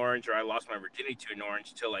to an orange, or I lost my virginity to an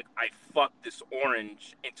orange, till like I fucked this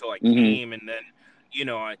orange until I came, and then, you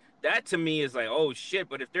know, that to me is like, oh shit.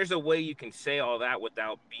 But if there's a way you can say all that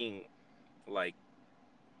without being like,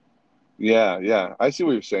 Yeah, I see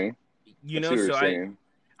what you're saying. you know, so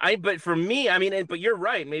but for me, I mean, but you're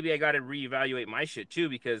right. Maybe I got to reevaluate my shit too,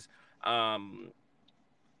 because,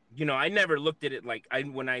 you know, I never looked at it like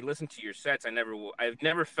when I listened to your sets, I've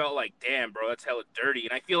never felt like, damn, bro, that's hella dirty.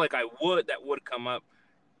 And I feel like that would come up,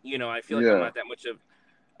 you know, I feel like I'm not that much of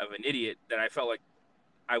an idiot, that I felt like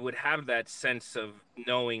I would have that sense of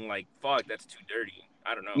knowing like, fuck, that's too dirty.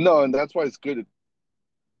 I don't know. No, and that's why it's good.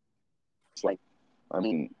 It's like, I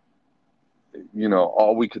mean, you know,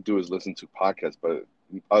 all we could do is listen to podcasts, but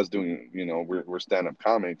us doing, you know, we're stand-up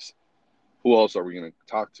comics. Who else are we going to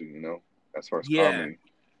talk to, you know, as far as comedy?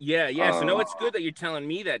 Yeah. So no, it's good that you're telling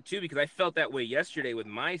me that too, because I felt that way yesterday with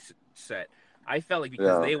my set. I felt like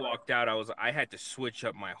because they walked out, I had to switch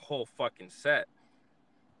up my whole fucking set.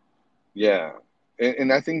 Yeah.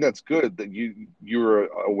 And I think that's good that you were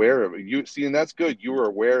aware of it. You see, and that's good. You were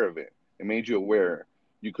aware of it. It made you aware.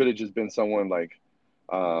 You could have just been someone like,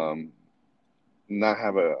 not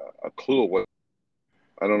have a clue of what,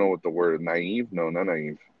 I don't know what the word, naive? No, not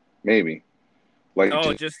naive. Maybe.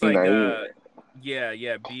 Like, just like, naive.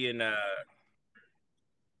 being,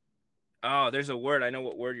 oh, there's a word. I know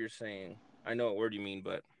what word you're saying. I know what word you mean,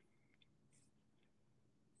 but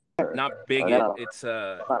not bigot. It's,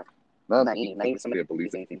 not naive. Somebody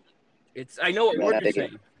believes anything. It's, I know what word you're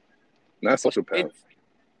saying. Not sociopath.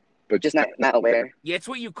 But just not aware. Yeah, it's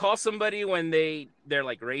what you call somebody when they're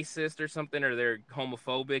like racist or something, or they're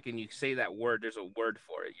homophobic, and you say that word. There's a word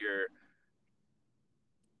for it.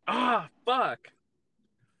 Fuck.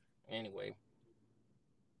 Anyway.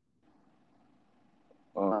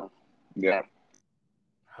 Yeah.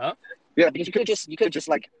 Huh? Yeah, because you could just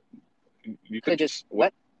like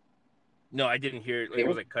what? No, I didn't hear it. It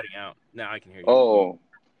was like cutting out. Now I can hear you. Oh,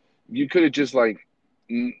 you could have just like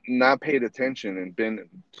not paid attention and been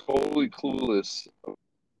totally clueless.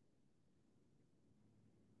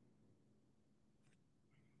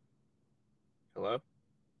 Hello?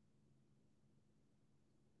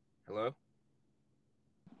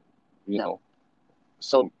 You know.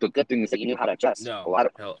 So the good thing is that you knew how to adjust. No.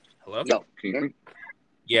 Hello? Yo, can you hear me?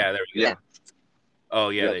 Yeah, there we go. Yeah. Oh,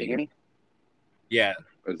 yeah. Can you hear me? Yeah.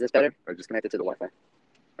 Is this better? I just connected to the Wi-Fi.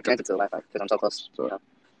 I connected to the Wi-Fi because I'm so close.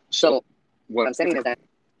 So what what I'm saying is that.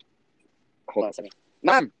 Hold on.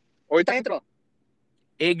 Ma'am, ahorita entro.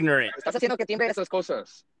 Ignorant. Estás haciendo que timbre esas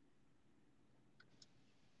cosas.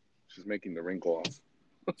 She's making the ring go off.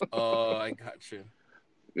 Oh, I got you.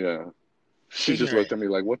 Yeah. She just looked at me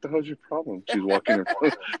like, what the hell's your problem? She's walking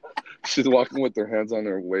she's walking with her hands on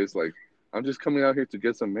her waist like, I'm just coming out here to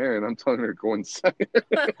get some air, and I'm telling her to go inside.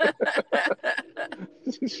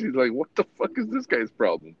 She's like, what the fuck is this guy's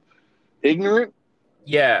problem? Ignorant?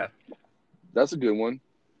 Yeah. That's a good one.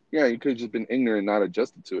 Yeah, you could have just been ignorant, not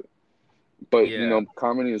adjusted to it. But you Yeah. know,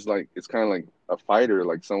 comedy is like, it's kind of like a fighter,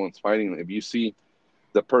 like someone's fighting. If you see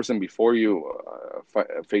the person before you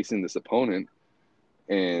facing this opponent,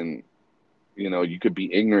 and you know, you could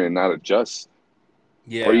be ignorant, not adjust.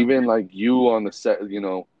 Yeah. Or even like you on the set, you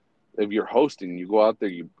know, if you're hosting, you go out there,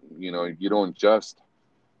 you know, you don't adjust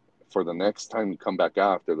for the next time you come back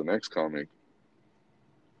out after the next comic.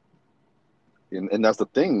 And that's the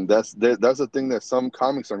thing. That's the thing, that some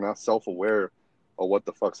comics are not self-aware of what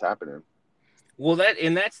the fuck's happening. Well,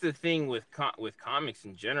 that's the thing with comics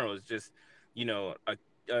in general, is just, you know,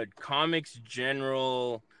 a comics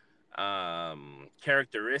general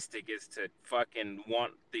characteristic is to fucking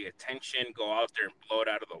want the attention, go out there and blow it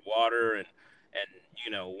out of the water, and you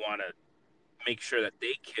know, want to make sure that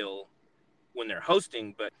they kill when they're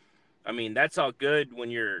hosting. But I mean, that's all good when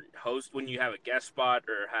you're when you have a guest spot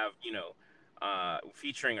or have, you know,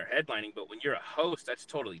 featuring or headlining. But when you're a host, that's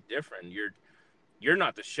totally different. You're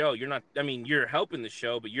not the show. You're not. I mean, you're helping the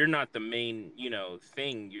show, but you're not the main, you know,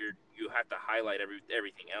 thing. You have to highlight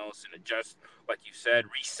everything else and adjust, like you said,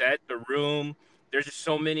 reset the room. There's just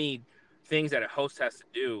so many things that a host has to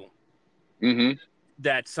do Mm-hmm.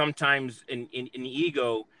 that sometimes an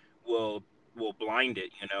ego will blind it.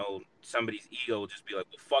 You know, somebody's ego will just be like,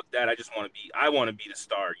 well, fuck that. I want to be the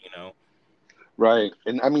star. You know. Right.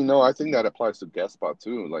 And I mean, no, I think that applies to guest spot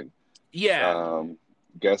too. Like, Yeah.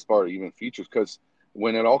 Guest spot or even features, because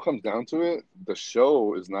when it all comes down to it, the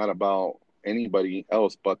show is not about anybody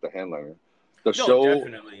else but the headliner. The No, show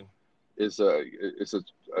definitely. is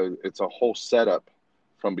it's a whole setup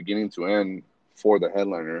from beginning to end for the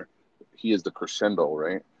headliner. He is the crescendo,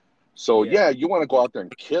 right? So Yeah. yeah, you want to go out there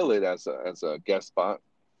and kill it as a guest spot,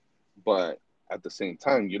 but at the same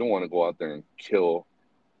time, you don't want to go out there and kill.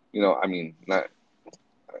 You know, I mean, not.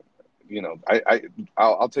 You know,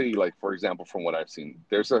 I'll tell you, like, for example, from what I've seen,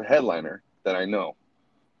 there's a headliner that I know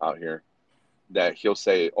out here that he'll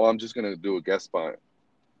say, "Oh, I'm just gonna do a guest spot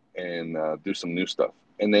and do some new stuff,"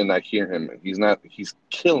 and then I hear him, he's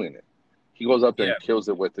killing it. He goes up there Yeah. and kills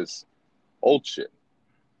it with his old shit,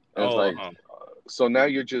 and it's Oh. like, so now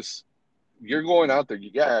you're going out there,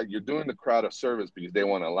 yeah, you're doing the crowd a service because they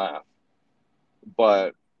want to laugh,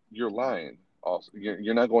 but you're lying. Also,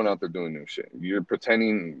 you're not going out there doing new shit. You're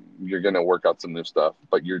pretending you're gonna work out some new stuff,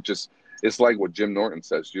 but you're just. It's like what Jim Norton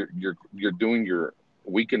says. You're doing your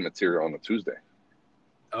weekend material on a Tuesday.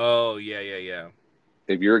 Oh, yeah.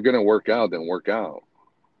 If you're gonna work out, then work out.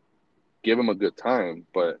 Give them a good time,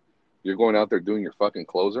 but you're going out there doing your fucking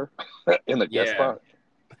closer in the guest Yeah. spot.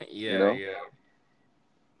 Yeah, You know? yeah.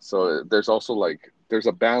 So there's also like there's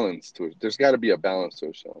a balance to it. There's got to be a balance to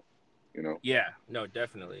a show, you know. Yeah, no,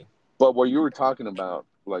 definitely. But what you were talking about,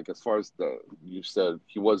 like as far as you said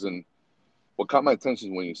he wasn't. What caught my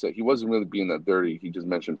attention when you said he wasn't really being that dirty. He just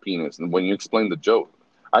mentioned penis, and when you explained the joke,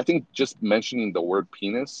 I think just mentioning the word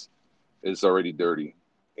penis is already dirty,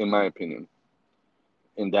 in my opinion.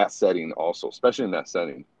 In that setting, also, especially in that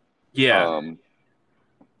setting, Yeah.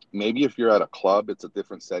 maybe if you're at a club, it's a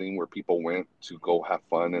different setting where people went to go have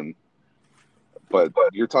fun, but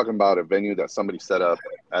you're talking about a venue that somebody set up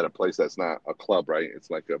at a place that's not a club, right?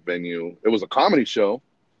 It's like a venue. It was a comedy show,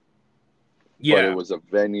 Yeah. but it was a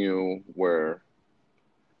venue where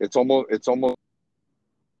it's almost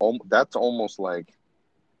that's almost like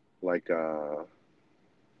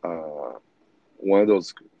one of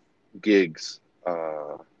those gigs,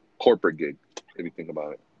 corporate gig, if you think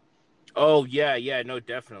about it. Oh, yeah, no,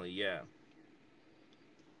 definitely, yeah.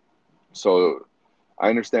 So I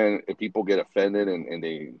understand if people get offended and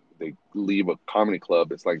they leave a comedy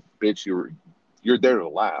club, it's like, bitch, you're there to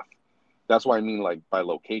laugh. That's why I mean, like, by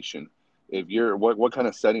location. If you're what kind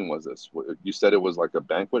of setting was this? You said it was like a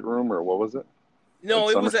banquet room, or what was it? No,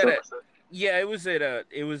 At it was at Somerset?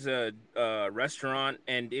 it was a restaurant,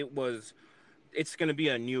 and it's gonna be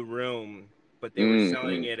a new room, but they were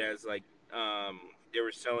selling it as like they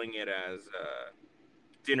were selling it as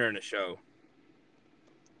dinner and a show.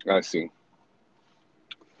 I see.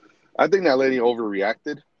 I think that lady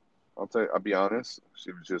overreacted. I'll be honest.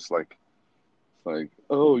 She was just like,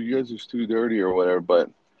 oh, you guys are too dirty or whatever. But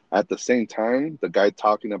at the same time, the guy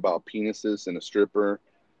talking about penises and a stripper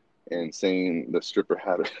and saying the stripper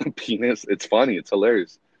had a penis, it's funny, it's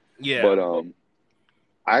hilarious. Yeah. But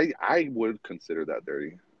I would consider that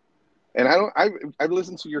dirty. And I've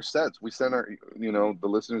listened to your sets. We send our, the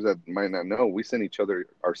listeners that might not know, we send each other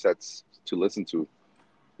our sets to listen to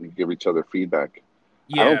and give each other feedback.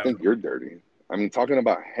 I don't Yeah. think you're dirty. I mean, talking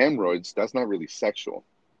about hemorrhoids, that's not really sexual.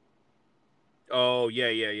 Oh yeah.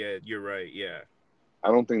 You're right. Yeah. I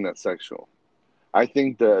don't think that's sexual. I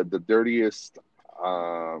think the dirtiest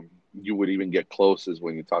you would even get close is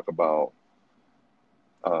when you talk about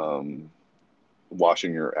um,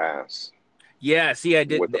 washing your ass Yeah. See, I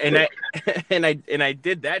did, with a and pick. I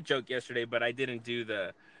did that joke yesterday, but I didn't do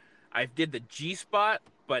the. I did the G spot,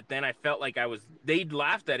 but then I felt like they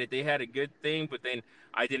laughed at it. They had a good thing, but then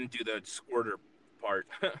I didn't do the squirter part.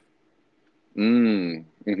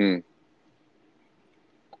 Mm-hmm.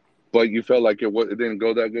 But you felt like it didn't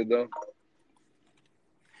go that good though.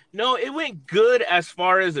 No, it went good as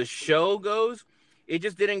far as a show goes. It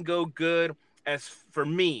just didn't go good as for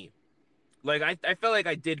me. Like I felt like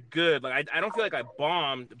I did good. Like I don't feel like I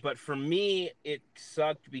bombed, but for me it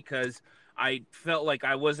sucked because I felt like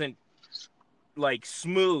I wasn't like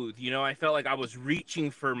smooth, you know. I felt like I was reaching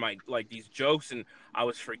for my like these jokes and I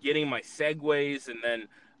was forgetting my segues, and then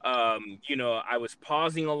you know, I was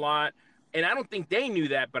pausing a lot, and I don't think they knew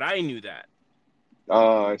that, but I knew that,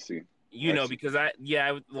 Oh, I see. you I know, see. because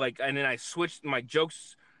like, and then I switched my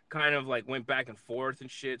jokes, kind of like went back and forth and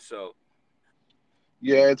shit. So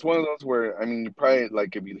Yeah, it's one of those where I mean, you probably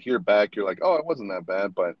like if you hear back, you're like, oh, it wasn't that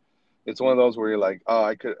bad, but it's one of those where you're like,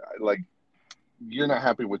 oh, like you're not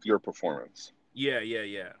happy with your performance. yeah.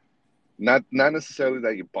 Not necessarily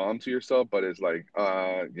that you bombed to yourself, but it's like,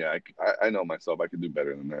 yeah, I know myself. I could do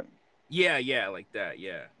better than that. Yeah, like that.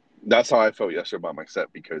 Yeah. That's how I felt yesterday about my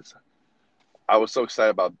set because I was so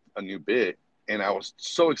excited about a new bit, and I was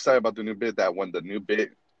so excited about the new bit that when the new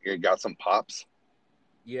bit it got some pops,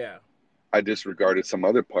 Yeah. I disregarded some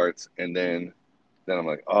other parts, and then I'm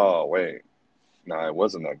like, oh wait, nah, it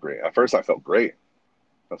wasn't that great. At first, I felt great.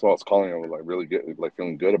 That's what I was calling. I was like really good, like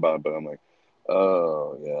feeling good about it. But I'm like,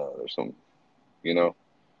 oh yeah, there's some, you know,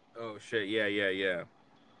 Oh shit. Yeah.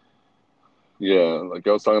 yeah. Like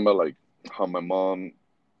I was talking about, like how my mom,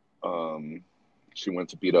 um, she went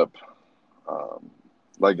to beat up, um,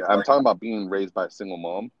 like I'm talking about being raised by a single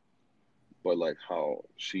mom, but like how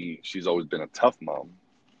she's always been a tough mom.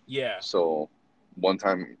 Yeah. So one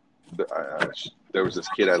time, there was this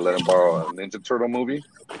kid I let him borrow a Ninja Turtle movie,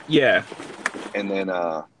 Yeah. and then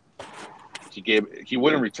he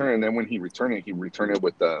wouldn't return it. And then when he returned it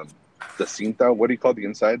with the cinta. What do you call the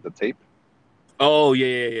inside? The tape. Oh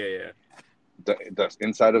yeah. The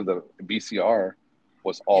inside of the VCR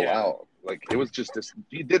was all Yeah. out. Like it was just this.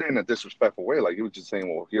 He did it in a disrespectful way. Like he was just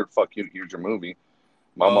saying, "Well, here, fuck you. Here's your movie."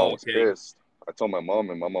 My mom Oh, was okay. pissed. I told my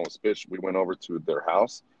mom, and my mom was pissed. We went over to their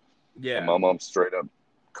house, and Yeah. my mom straight up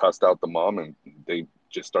cussed out the mom, and they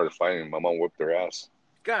just started fighting. My mom whipped their ass.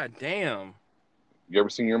 God damn. You ever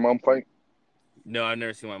seen your mom fight? No, I've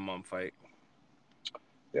never seen my mom fight.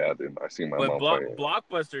 Yeah, dude, I seen my But mom fight.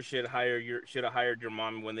 Blockbuster should have hired your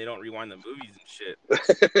mom when they don't rewind the movies and shit.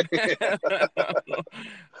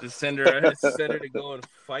 Just send her to go and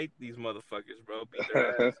fight these motherfuckers, bro. Beat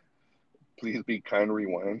their ass. Please be kind,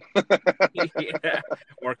 rewind. Yeah.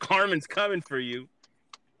 Or Carmen's coming for you.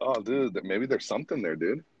 Oh, dude, maybe there's something there,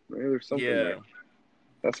 dude. Maybe there's something Yeah. there.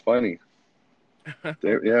 That's funny.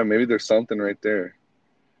 Yeah, maybe there's something right there.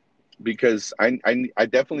 Because I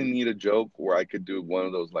definitely need a joke where I could do one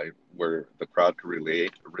of those like where the crowd could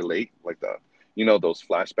relate like those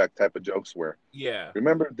flashback type of jokes where Yeah.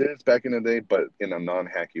 remember this back in the day, but in a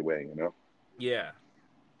non-hacky way, you know? Yeah.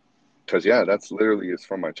 Because yeah, that's literally is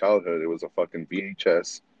from my childhood. It was a fucking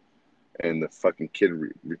VHS, and the fucking kid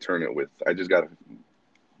returned it with. I just got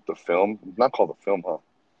the film, not called the film, huh?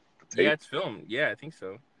 The Yeah, tape, it's filmed. Yeah, I think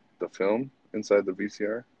so. the film inside the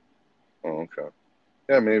VCR. Oh, okay.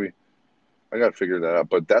 Yeah, maybe I gotta figure that out.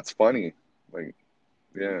 But that's funny. Like,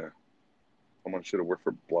 yeah, someone should have worked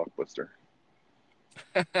for Blockbuster.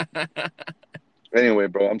 Anyway,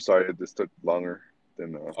 bro, I'm sorry this took longer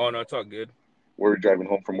than Oh no, it's all good. we driving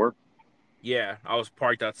home from work Yeah, I was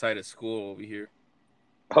parked outside of school over here.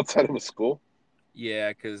 outside of a school. Yeah,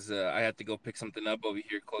 because I had to go pick something up over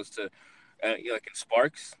here close to, like in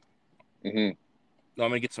Sparks. Mm-hmm. No, I'm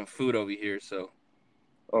gonna get some food over here. So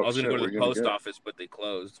I Oh was gonna go shit, to what are the you gonna post get? office, but they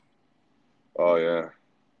closed. Oh yeah.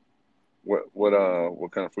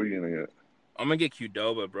 What kind of food are you gonna get? I'm gonna get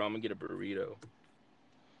Qdoba, bro. I'm gonna get a burrito.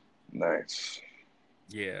 Nice.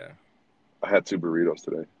 Yeah. I had two burritos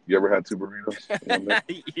today. You ever had two burritos in one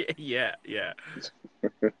day? Yeah.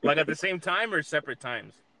 Like at the same time or separate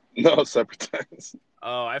times? No, separate times.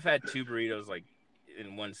 Oh, I've had two burritos like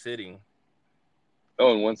in one sitting.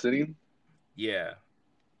 Oh, in one sitting? Yeah.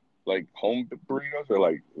 Like home burritos or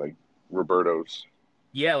like Roberto's,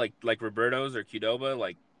 Yeah, like Roberto's or Qdoba,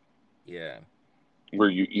 like yeah. where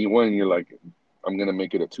you eat one and you're like, I'm gonna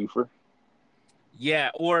make it a twofer. Yeah,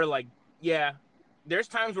 or like Yeah. There's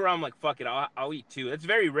times where I'm like, fuck it, I'll eat 2. It's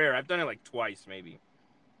very rare. I've done it like twice, maybe.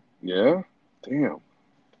 Yeah. Damn.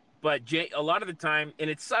 But a lot of the time, and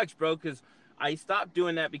it sucks, bro, because I stopped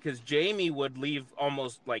doing that because Jamie would leave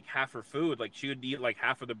almost like half her food. Like she would eat like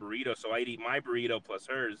half of the burrito, so I'd eat my burrito plus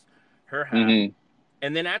her half. Mm-hmm.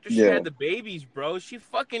 And then after she Yeah. had the babies, bro, she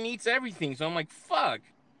fucking eats everything. So I'm like, fuck.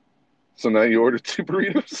 So now you order 2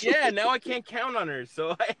 burritos? Yeah, now I can't count on her,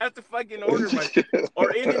 so I have to fucking order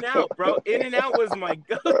or In-N-Out, bro. In-N-Out was my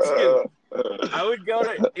go-to. I would go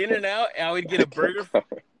to In-N-Out, and I would get a burger,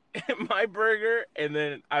 my burger, and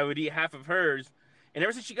then I would eat half of hers. And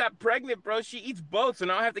ever since she got pregnant, bro, she eats both, so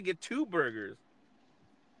now I have to get 2 burgers.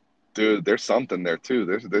 Dude, there's something there too.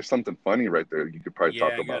 There's something funny right there you could probably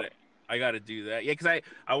talk about. I gotta do that. Yeah, because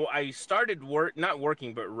I started not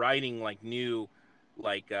working, but writing like new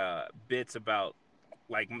like bits about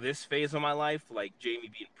like this phase of my life, like Jamie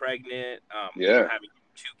being pregnant, having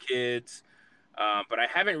 2 kids. But I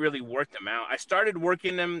haven't really worked them out. I started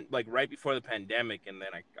working them like right before the pandemic, and then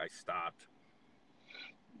I stopped.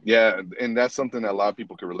 Yeah, and that's something that a lot of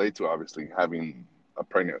people can relate to. Obviously, having a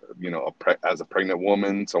pregnant, as a pregnant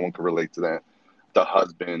woman, someone can relate to that. The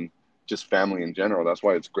husband, just family in general. That's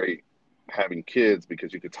why it's great having kids,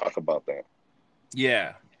 because you could talk about that.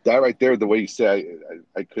 Yeah. That right there, the way you say,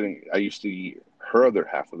 I couldn't. I used to eat her other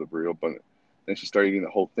half of the burrito, but then she started eating the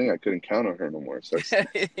whole thing. I couldn't count on her no more. So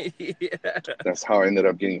that's how I ended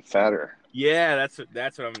up getting fatter. Yeah, that's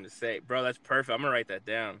what I'm gonna say, bro. That's perfect. I'm gonna write that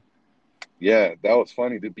down. Yeah, that was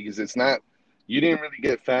funny, dude, because it's not. You didn't really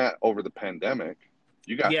get fat over the pandemic.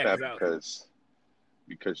 You got fat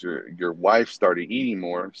because your wife started eating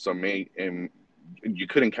more, and you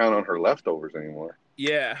couldn't count on her leftovers anymore.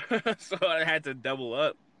 Yeah, so I had to double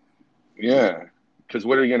up. Yeah, because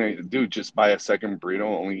what are you gonna do? Just buy a second burrito,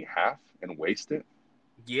 only half, and waste it?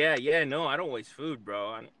 Yeah, no, I don't waste food,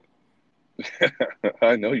 bro.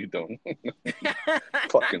 I know you don't.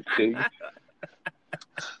 Fucking pig.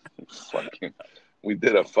 Fucking. We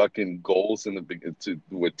did a fucking goals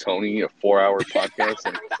with Tony, a 4-hour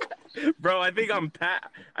podcast. Bro, I think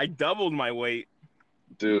I doubled my weight.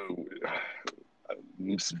 Dude,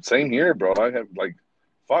 same here, bro. I have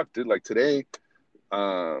dude. Like today,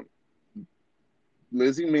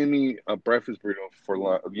 Lizzie made me a breakfast burrito for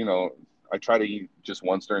lunch. I try to eat just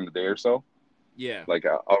once during the day or so. Yeah. Like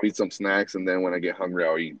I'll eat some snacks, and then when I get hungry,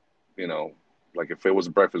 I'll eat. Like if it was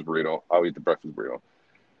a breakfast burrito, I'll eat the breakfast burrito.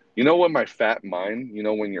 You know what my fat mind?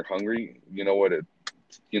 When you're hungry,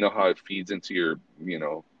 how it feeds into your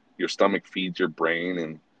stomach feeds your brain,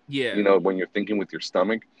 and when you're thinking with your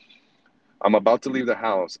stomach. I'm about to leave the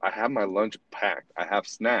house. I have my lunch packed. I have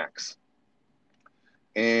snacks,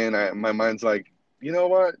 and my mind's like, you know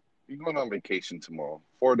what? You're going on vacation tomorrow.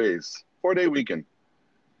 4 days, 4-day weekend.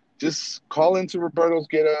 Just call into Roberto's,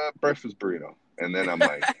 get a breakfast burrito. And then I'm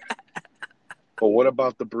like, well, what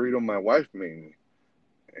about the burrito my wife made me?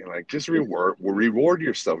 And just reward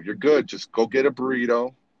yourself. You're good. Just go get a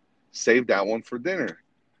burrito. Save that one for dinner.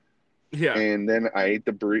 Yeah. And then I ate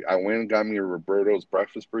the burrito. I went and got me a Roberto's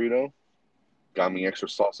breakfast burrito. Got me extra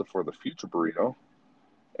salsa for the future burrito.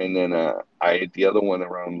 And then I ate the other one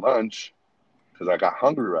around lunch because I got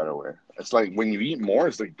hungry right away. It's like when you eat more,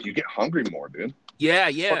 it's like you get hungry more, dude. Yeah.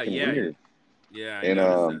 Weird. Yeah.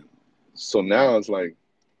 And so now it's like,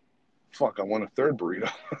 fuck, I want a third burrito.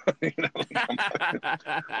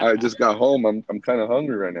 I just got home. I'm kind of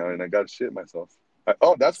hungry right now, and I got to shit myself.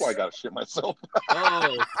 That's why I got to shit myself.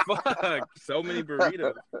 Oh, fuck. So many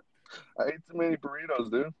burritos. I ate too many burritos,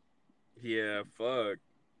 dude. Yeah, fuck.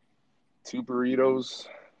 2 burritos,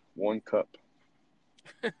 1 cup.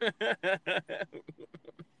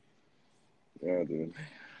 Yeah, dude.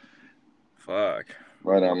 Fuck.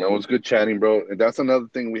 Right on, man. It was good chatting, bro. And that's another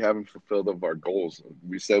thing we haven't fulfilled of our goals.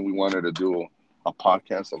 We said we wanted to do a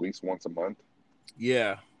podcast at least once a month.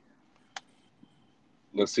 Yeah.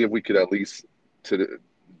 Let's see if we could at least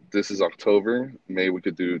this is October. Maybe we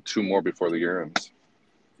could do 2 more before the year ends.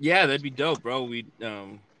 Yeah, that'd be dope, bro. We'd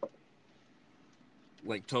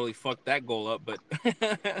totally fucked that goal up, but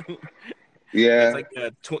yeah,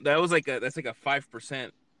 that's like a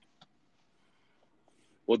 5%.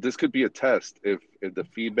 Well, this could be a test. If the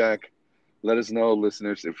feedback, let us know,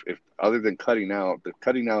 listeners. If other than cutting out,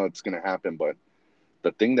 it's gonna happen. But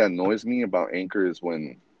the thing that annoys me about Anchor is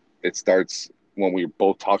when it starts when we're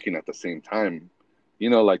both talking at the same time.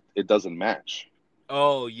 It doesn't match.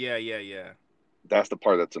 Oh yeah. That's the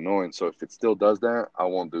part that's annoying. So if it still does that, I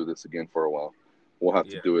won't do this again for a while. We'll have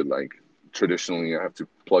to do it like traditionally. I have to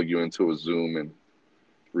plug you into a Zoom and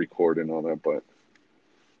record and all that. But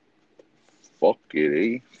fuck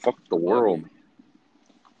it, eh? Fuck the world.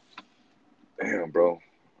 Damn, bro.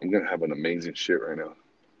 I'm gonna have an amazing shit right now.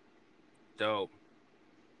 Dope.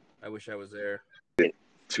 I wish I was there.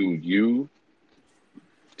 To you,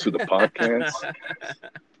 to the podcast.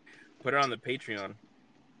 Put it on the Patreon.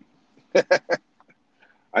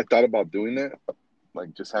 I thought about doing that,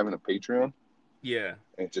 like just having a Patreon Yeah.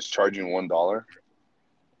 and just charging $1,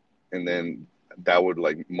 and then that would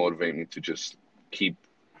like motivate me to just keep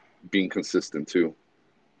being consistent too.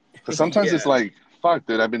 Because sometimes it's Yeah. like, fuck,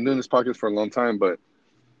 dude, I've been doing this podcast for a long time, but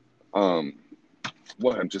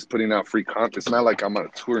what? I'm just putting out free content. It's not like I'm a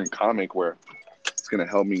touring comic where it's gonna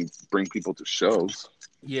help me bring people to shows.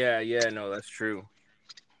 Yeah. No, that's true.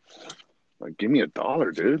 Like, give me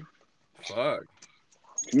 $1, dude. Fuck.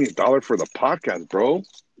 Give me $1 for the podcast, bro.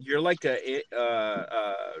 You're like a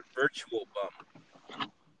virtual bum,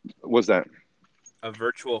 What's that? a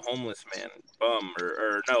virtual homeless man bum,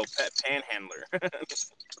 or no, panhandler.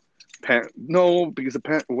 No, because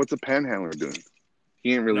what's a panhandler doing?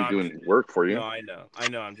 He ain't really No, doing work for you. No, I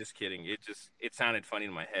know. I'm just kidding. It sounded funny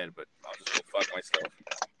in my head, but I'll just go fuck myself.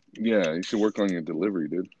 Yeah, you should work on your delivery,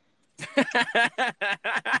 dude.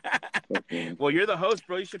 Well, you're the host,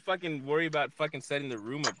 bro. You should fucking worry about fucking setting the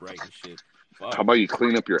room up right and shit. Fuck. How about you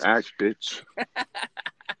clean up your act, bitch?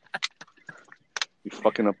 You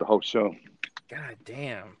fucking up the whole show. God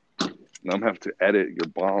damn. Now I'm gonna have to edit your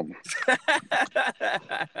bomb.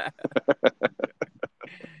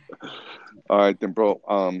 All right, then, bro.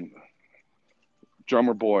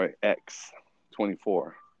 Drummer Boy X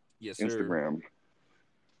 24 Yes, sir. Instagram.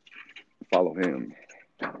 Follow him.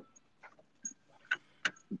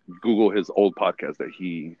 Google his old podcast that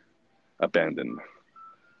he abandoned,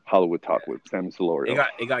 Hollywood Talk with Sammy Solorio.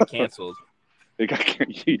 It got canceled.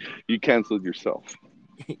 You canceled yourself.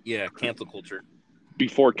 Yeah, cancel culture.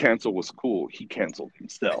 Before cancel was cool, he canceled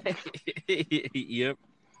himself. Yep.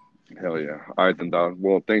 Hell yeah. All right, then, dog.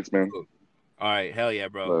 Well, thanks, man. All right, hell yeah,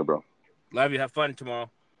 bro. Love you, bro. Love you. Have fun tomorrow.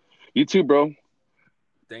 You too, bro.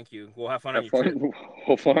 Thank you. We'll have fun on Have your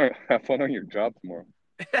trip. fun. Have fun on your job tomorrow.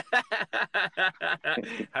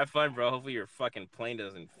 Have fun, bro. Hopefully your fucking plane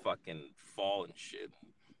doesn't fucking fall and shit.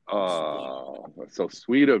 Oh, that's so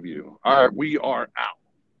sweet of you. All right, we are out.